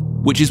through,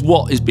 which is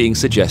what is being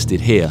suggested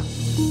here.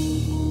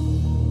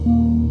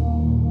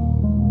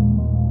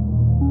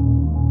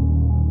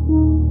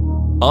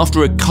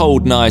 After a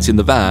cold night in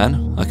the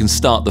van, I can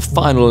start the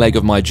final leg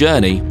of my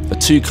journey, a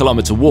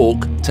 2-kilometre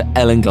walk to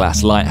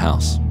Ellenglass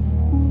Lighthouse.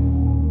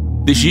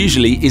 This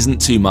usually isn't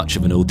too much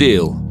of an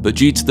ordeal, but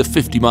due to the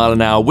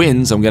 50-mile-an-hour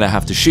winds I'm going to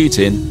have to shoot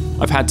in,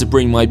 I've had to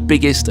bring my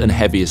biggest and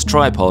heaviest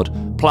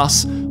tripod,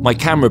 plus my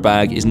camera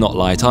bag is not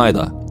light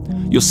either.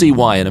 You'll see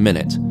why in a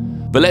minute.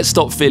 But let's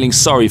stop feeling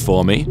sorry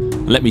for me,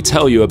 and let me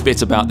tell you a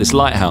bit about this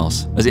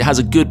lighthouse, as it has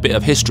a good bit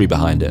of history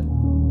behind it.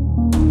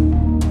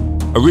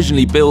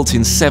 Originally built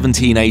in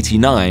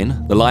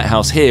 1789, the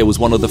lighthouse here was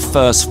one of the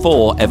first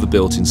 4 ever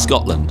built in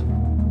Scotland.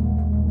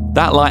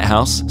 That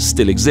lighthouse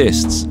still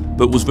exists,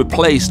 but was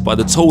replaced by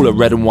the taller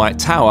red and white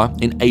tower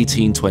in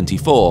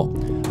 1824,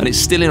 and it's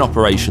still in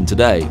operation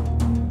today.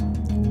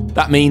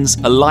 That means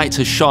a light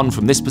has shone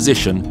from this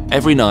position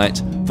every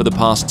night for the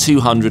past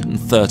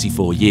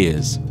 234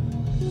 years.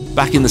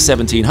 Back in the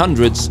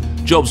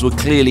 1700s, jobs were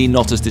clearly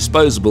not as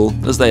disposable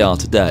as they are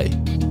today.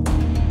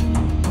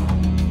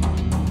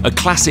 A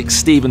classic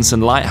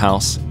Stevenson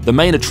lighthouse, the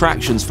main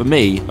attractions for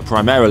me are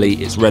primarily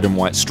its red and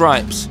white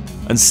stripes,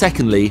 and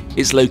secondly,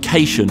 its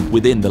location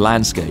within the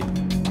landscape.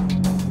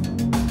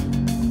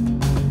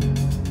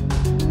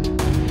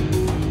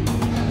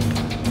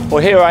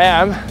 Well, here I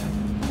am,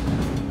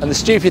 and the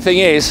stupid thing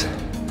is,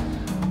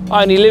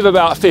 I only live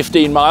about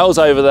 15 miles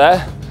over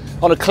there.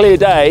 On a clear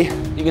day,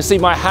 you can see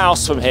my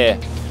house from here.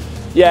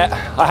 Yet,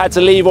 I had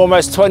to leave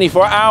almost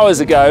 24 hours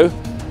ago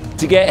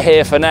to get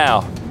here for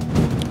now.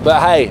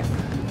 But hey,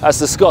 that's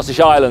the Scottish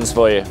Islands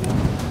for you.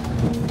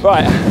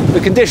 Right,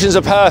 the conditions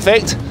are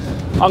perfect.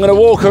 I'm gonna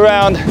walk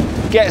around,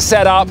 get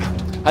set up,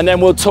 and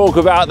then we'll talk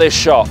about this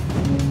shot.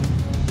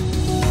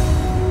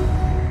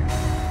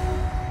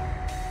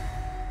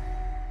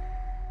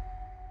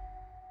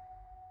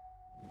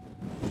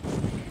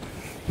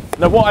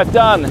 Now what I've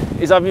done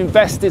is I've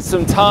invested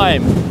some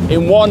time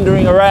in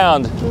wandering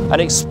around and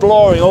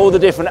exploring all the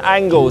different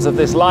angles of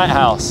this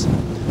lighthouse.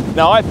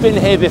 Now I've been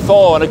here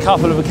before on a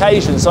couple of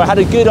occasions, so I had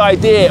a good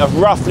idea of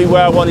roughly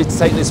where I wanted to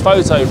take this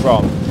photo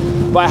from,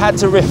 but I had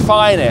to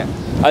refine it,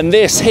 and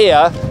this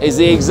here is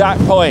the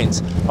exact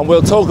point, and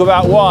we'll talk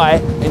about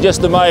why in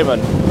just a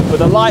moment. But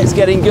the light's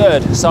getting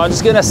good, so I'm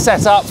just going to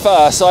set up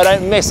first so I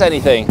don't miss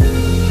anything.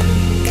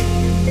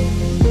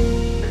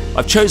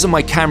 I've chosen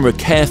my camera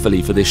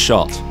carefully for this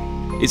shot.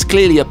 It's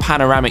clearly a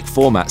panoramic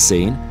format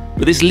scene,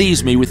 but this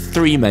leaves me with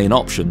 3 main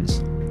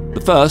options.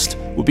 The first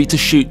would be to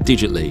shoot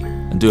digitally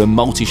and do a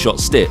multi-shot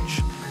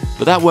stitch,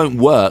 but that won't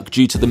work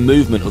due to the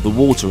movement of the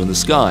water and the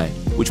sky,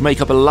 which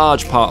make up a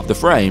large part of the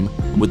frame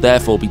and would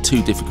therefore be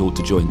too difficult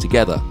to join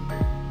together.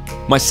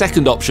 My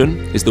second option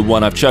is the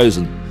one I've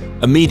chosen,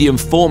 a medium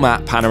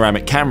format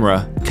panoramic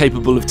camera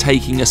capable of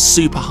taking a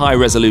super high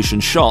resolution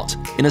shot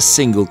in a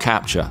single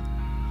capture.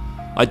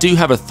 I do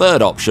have a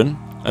third option,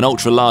 an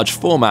ultra-large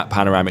format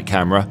panoramic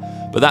camera,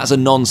 but that's a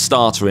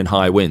non-starter in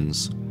high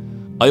winds.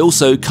 I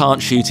also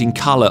can't shoot in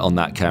colour on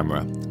that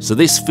camera, so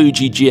this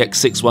Fuji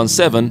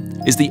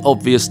GX617 is the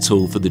obvious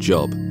tool for the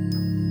job.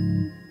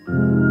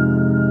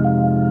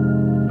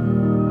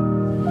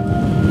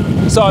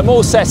 So I'm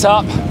all set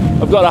up.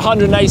 I've got a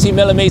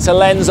 180mm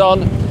lens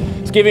on.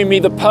 It's giving me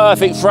the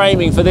perfect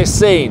framing for this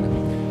scene.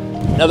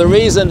 Now the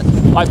reason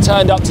I've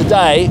turned up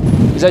today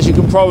is, as you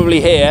can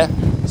probably hear,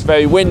 it's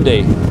very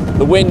windy.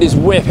 The wind is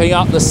whipping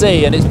up the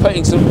sea and it's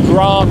putting some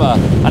drama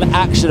and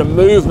action and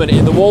movement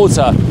in the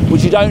water,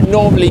 which you don't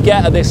normally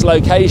get at this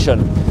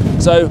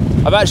location. So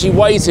I've actually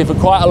waited for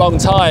quite a long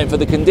time for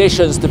the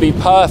conditions to be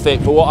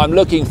perfect for what I'm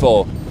looking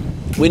for.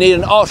 We need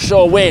an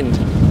offshore wind,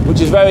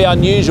 which is very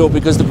unusual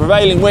because the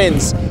prevailing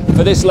winds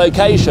for this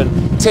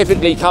location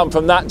typically come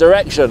from that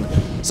direction.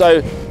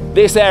 So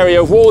this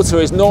area of water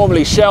is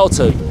normally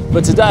sheltered,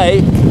 but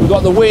today we've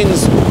got the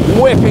winds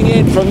whipping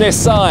in from this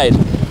side,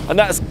 and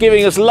that's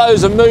giving us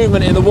loads of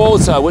movement in the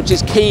water, which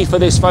is key for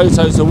this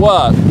photo to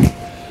work.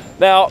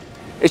 Now,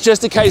 it's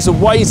just a case of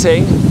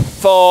waiting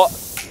for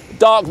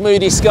dark,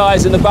 moody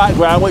skies in the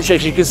background, which,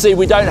 as you can see,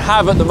 we don't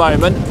have at the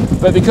moment,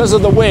 but because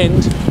of the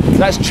wind,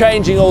 that's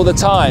changing all the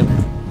time.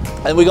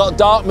 And we've got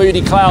dark,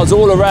 moody clouds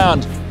all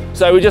around,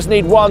 so we just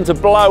need one to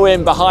blow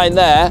in behind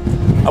there,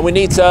 and we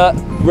need to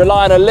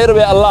rely on a little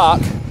bit of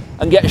luck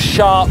and get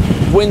sharp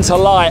winter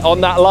light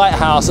on that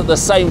lighthouse at the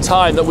same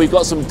time that we've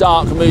got some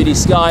dark, moody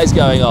skies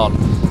going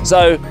on.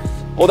 So,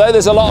 although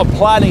there's a lot of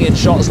planning in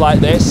shots like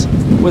this,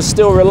 we're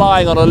still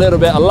relying on a little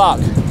bit of luck.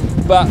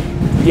 But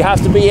you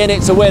have to be in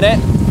it to win it,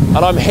 and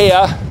I'm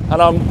here,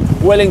 and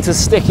I'm willing to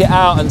stick it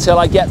out until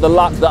I get the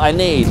luck that I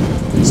need.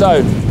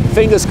 So,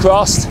 fingers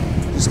crossed,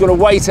 just gonna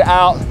wait it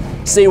out,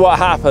 see what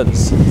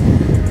happens.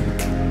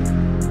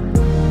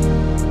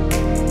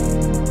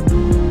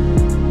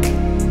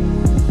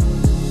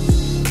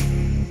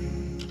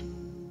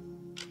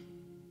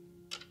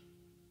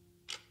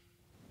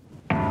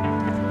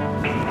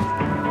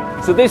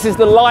 So this is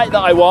the light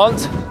that I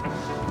want,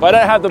 but I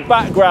don't have the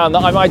background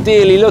that I'm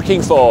ideally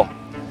looking for.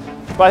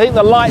 But I think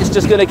the light's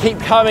just going to keep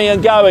coming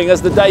and going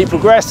as the day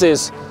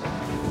progresses.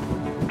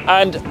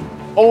 And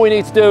all we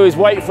need to do is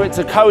wait for it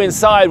to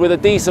coincide with a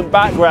decent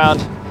background,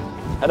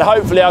 and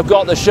hopefully I've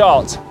got the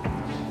shot.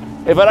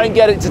 If I don't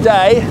get it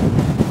today,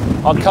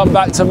 I'll come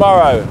back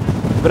tomorrow.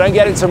 If I don't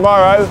get it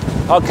tomorrow,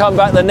 I'll come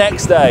back the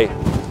next day.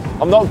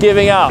 I'm not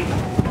giving up.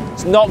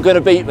 It's not going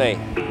to beat me.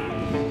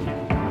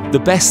 The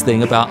best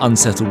thing about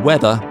unsettled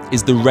weather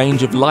is the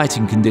range of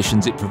lighting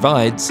conditions it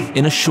provides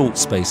in a short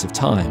space of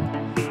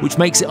time, which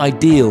makes it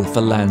ideal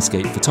for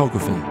landscape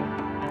photography.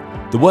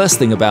 The worst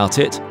thing about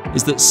it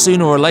is that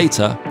sooner or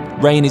later,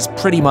 rain is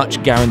pretty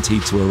much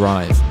guaranteed to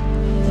arrive.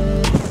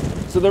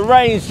 So the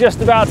rain's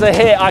just about to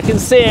hit. I can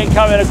see it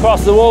coming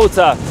across the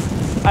water,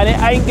 and it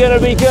ain't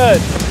gonna be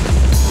good.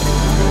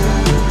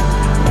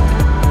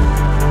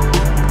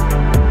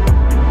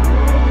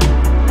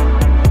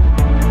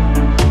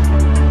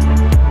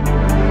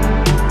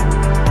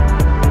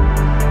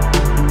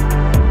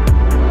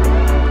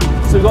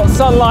 So we've got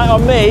sunlight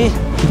on me,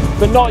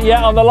 but not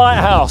yet on the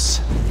lighthouse,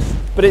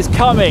 but it's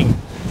coming.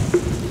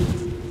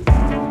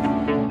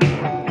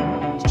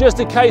 It's just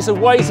a case of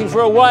waiting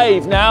for a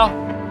wave now.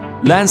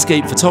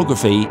 Landscape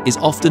photography is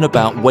often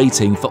about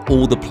waiting for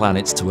all the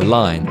planets to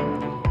align.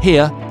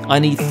 Here, I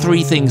need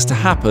three things to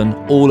happen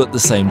all at the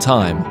same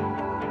time.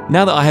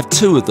 Now that I have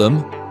two of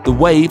them, the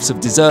waves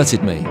have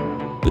deserted me,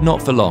 but not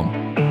for long.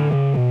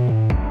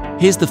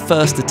 Here's the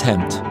first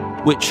attempt,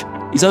 which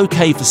is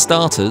okay for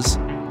starters,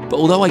 but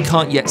although I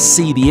can't yet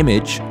see the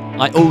image,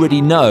 I already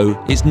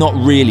know it's not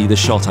really the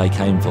shot I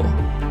came for.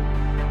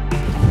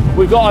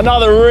 We've got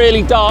another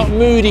really dark,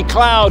 moody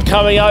cloud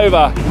coming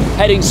over,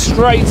 heading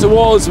straight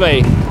towards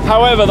me.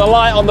 However, the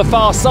light on the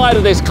far side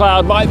of this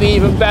cloud might be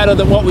even better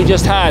than what we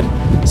just had.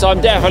 So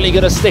I'm definitely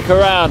going to stick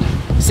around,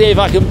 see if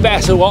I can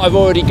better what I've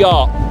already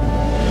got.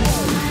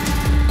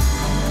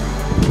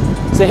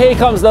 So here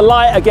comes the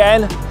light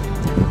again.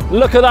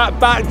 Look at that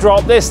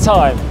backdrop this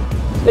time.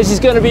 This is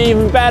going to be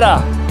even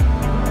better.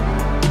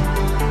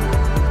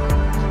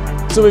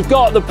 So we've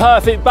got the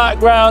perfect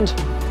background,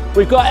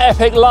 we've got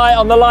epic light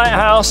on the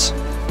lighthouse.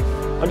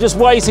 I'm just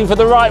waiting for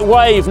the right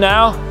wave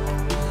now.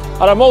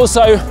 And I'm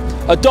also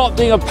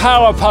adopting a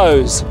power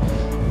pose.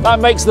 That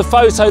makes the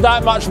photo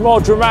that much more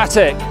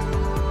dramatic.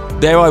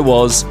 There I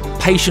was,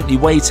 patiently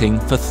waiting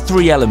for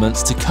three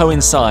elements to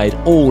coincide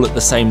all at the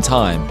same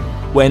time,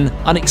 when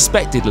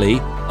unexpectedly,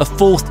 a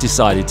fourth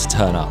decided to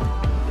turn up.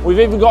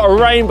 We've even got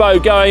a rainbow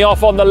going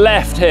off on the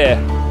left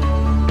here.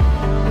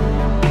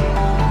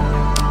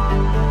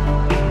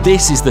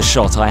 This is the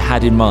shot I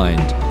had in mind.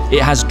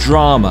 It has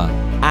drama,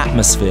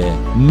 atmosphere,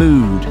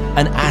 mood,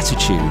 and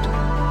attitude.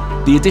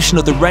 The addition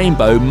of the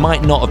rainbow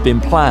might not have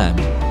been planned,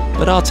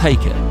 but I'll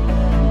take it.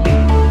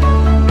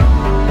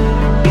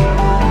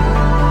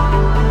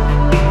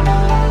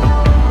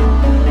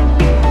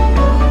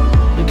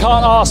 You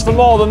can't ask for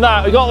more than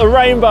that. We've got the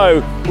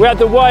rainbow, we had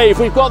the wave,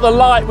 we've got the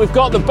light, we've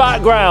got the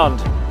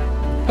background.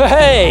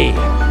 Hey!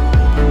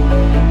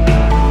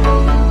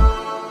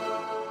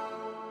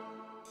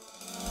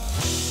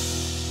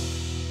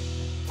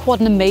 What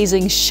an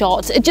amazing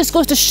shot. It just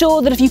goes to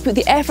show that if you put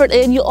the effort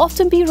in, you'll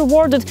often be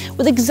rewarded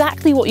with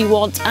exactly what you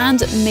want and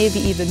maybe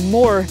even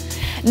more.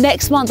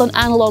 Next month on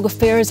Analog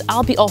Affairs,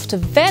 I'll be off to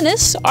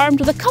Venice, armed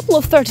with a couple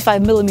of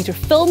 35mm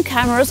film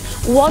cameras,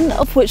 one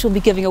of which we'll be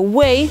giving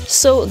away,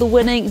 so the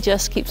winning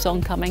just keeps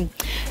on coming.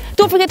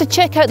 Don't forget to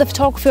check out the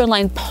Photography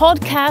Online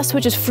podcast,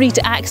 which is free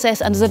to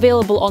access and is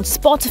available on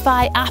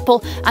Spotify,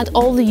 Apple and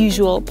all the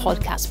usual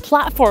podcast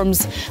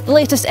platforms. The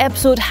latest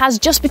episode has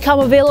just become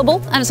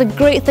available and it's a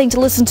great thing to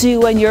listen to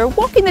when you're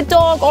walking the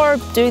dog or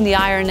doing the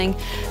ironing.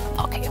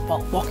 Okay,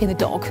 well, walking the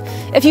dog.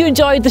 If you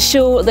enjoyed the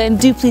show, then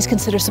do please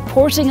consider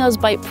supporting us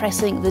by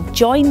pressing the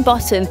join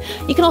button.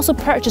 You can also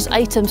purchase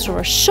items from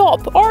our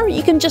shop, or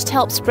you can just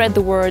help spread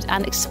the word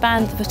and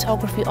expand the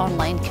Photography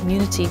Online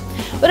community.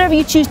 Whatever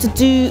you choose to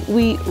do,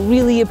 we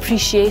really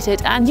appreciate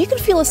it, and you can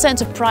feel a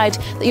sense of pride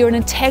that you're an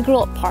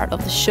integral part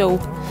of the show.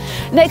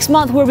 Next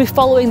month, we'll be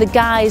following the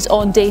guys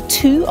on day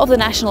 2 of the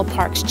National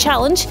Parks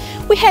Challenge.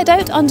 We head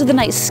out under the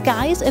night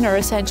skies in our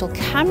essential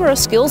camera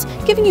skills,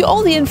 giving you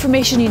all the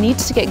information you need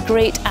to get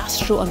great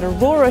astro and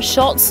aurora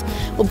shots.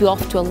 We'll be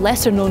off to a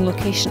lesser known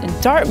location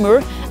in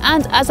Dartmoor,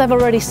 and as I've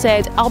already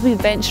said, I'll be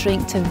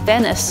venturing to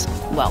Venice.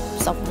 Well,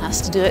 someone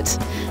has to do it.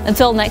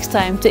 Until next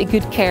time, take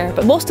good care,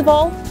 but most of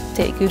all,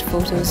 take good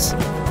photos.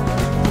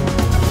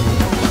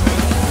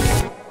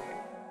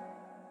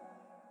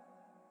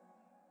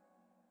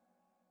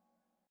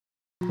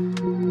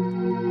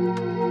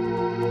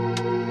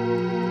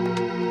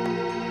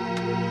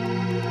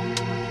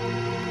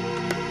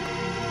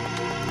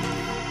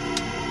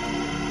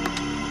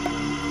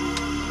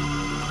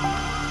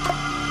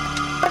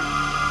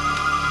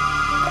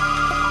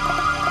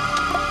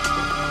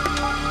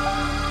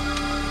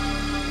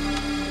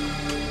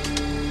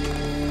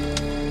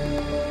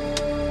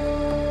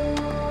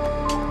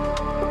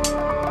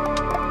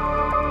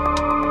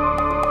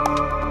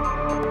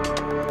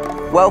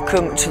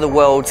 Welcome to the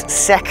world's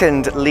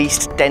second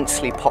least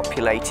densely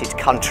populated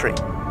country.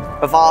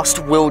 A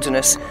vast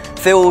wilderness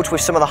filled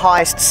with some of the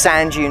highest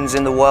sand dunes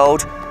in the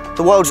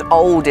world's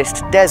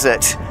oldest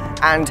desert,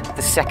 and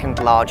the second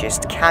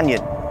largest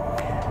canyon.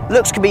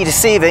 Looks can be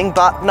deceiving,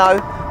 but no,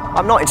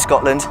 I'm not in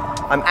Scotland,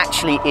 I'm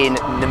actually in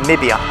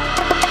Namibia.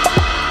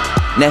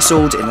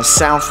 Nestled in the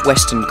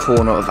southwestern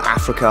corner of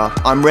Africa,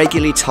 I'm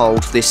regularly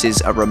told this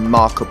is a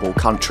remarkable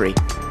country.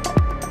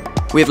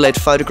 We have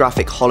led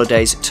photographic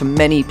holidays to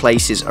many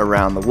places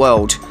around the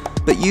world,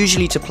 but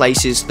usually to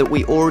places that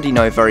we already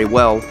know very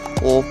well,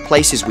 or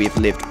places we have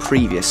lived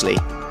previously.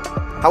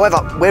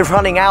 However, we're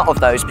running out of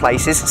those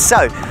places,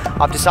 so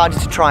I've decided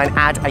to try and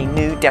add a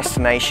new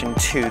destination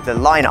to the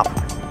lineup.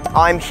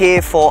 I'm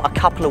here for a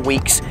couple of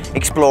weeks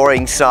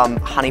exploring some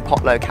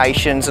honeypot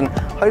locations and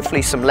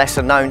hopefully some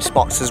lesser known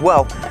spots as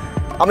well.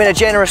 I'm in a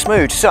generous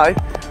mood, so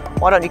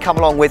why don't you come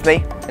along with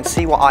me and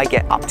see what I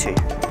get up to.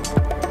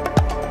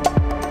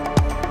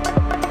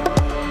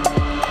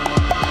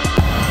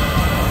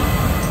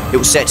 It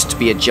was set to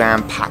be a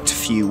jam-packed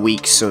few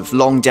weeks of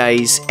long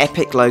days,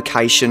 epic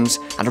locations,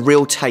 and a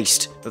real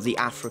taste of the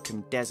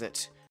African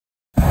desert.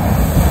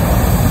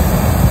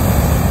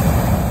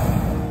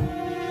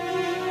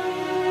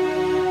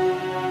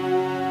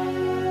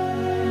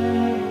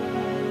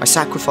 I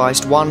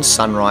sacrificed one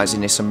sunrise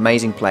in this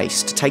amazing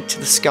place to take to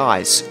the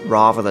skies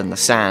rather than the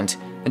sand,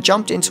 and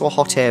jumped into a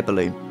hot air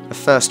balloon, a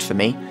first for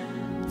me.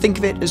 Think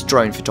of it as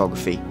drone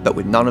photography, but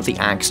with none of the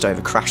angst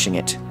over crashing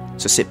it.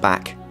 So sit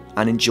back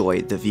and enjoy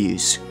the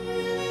views.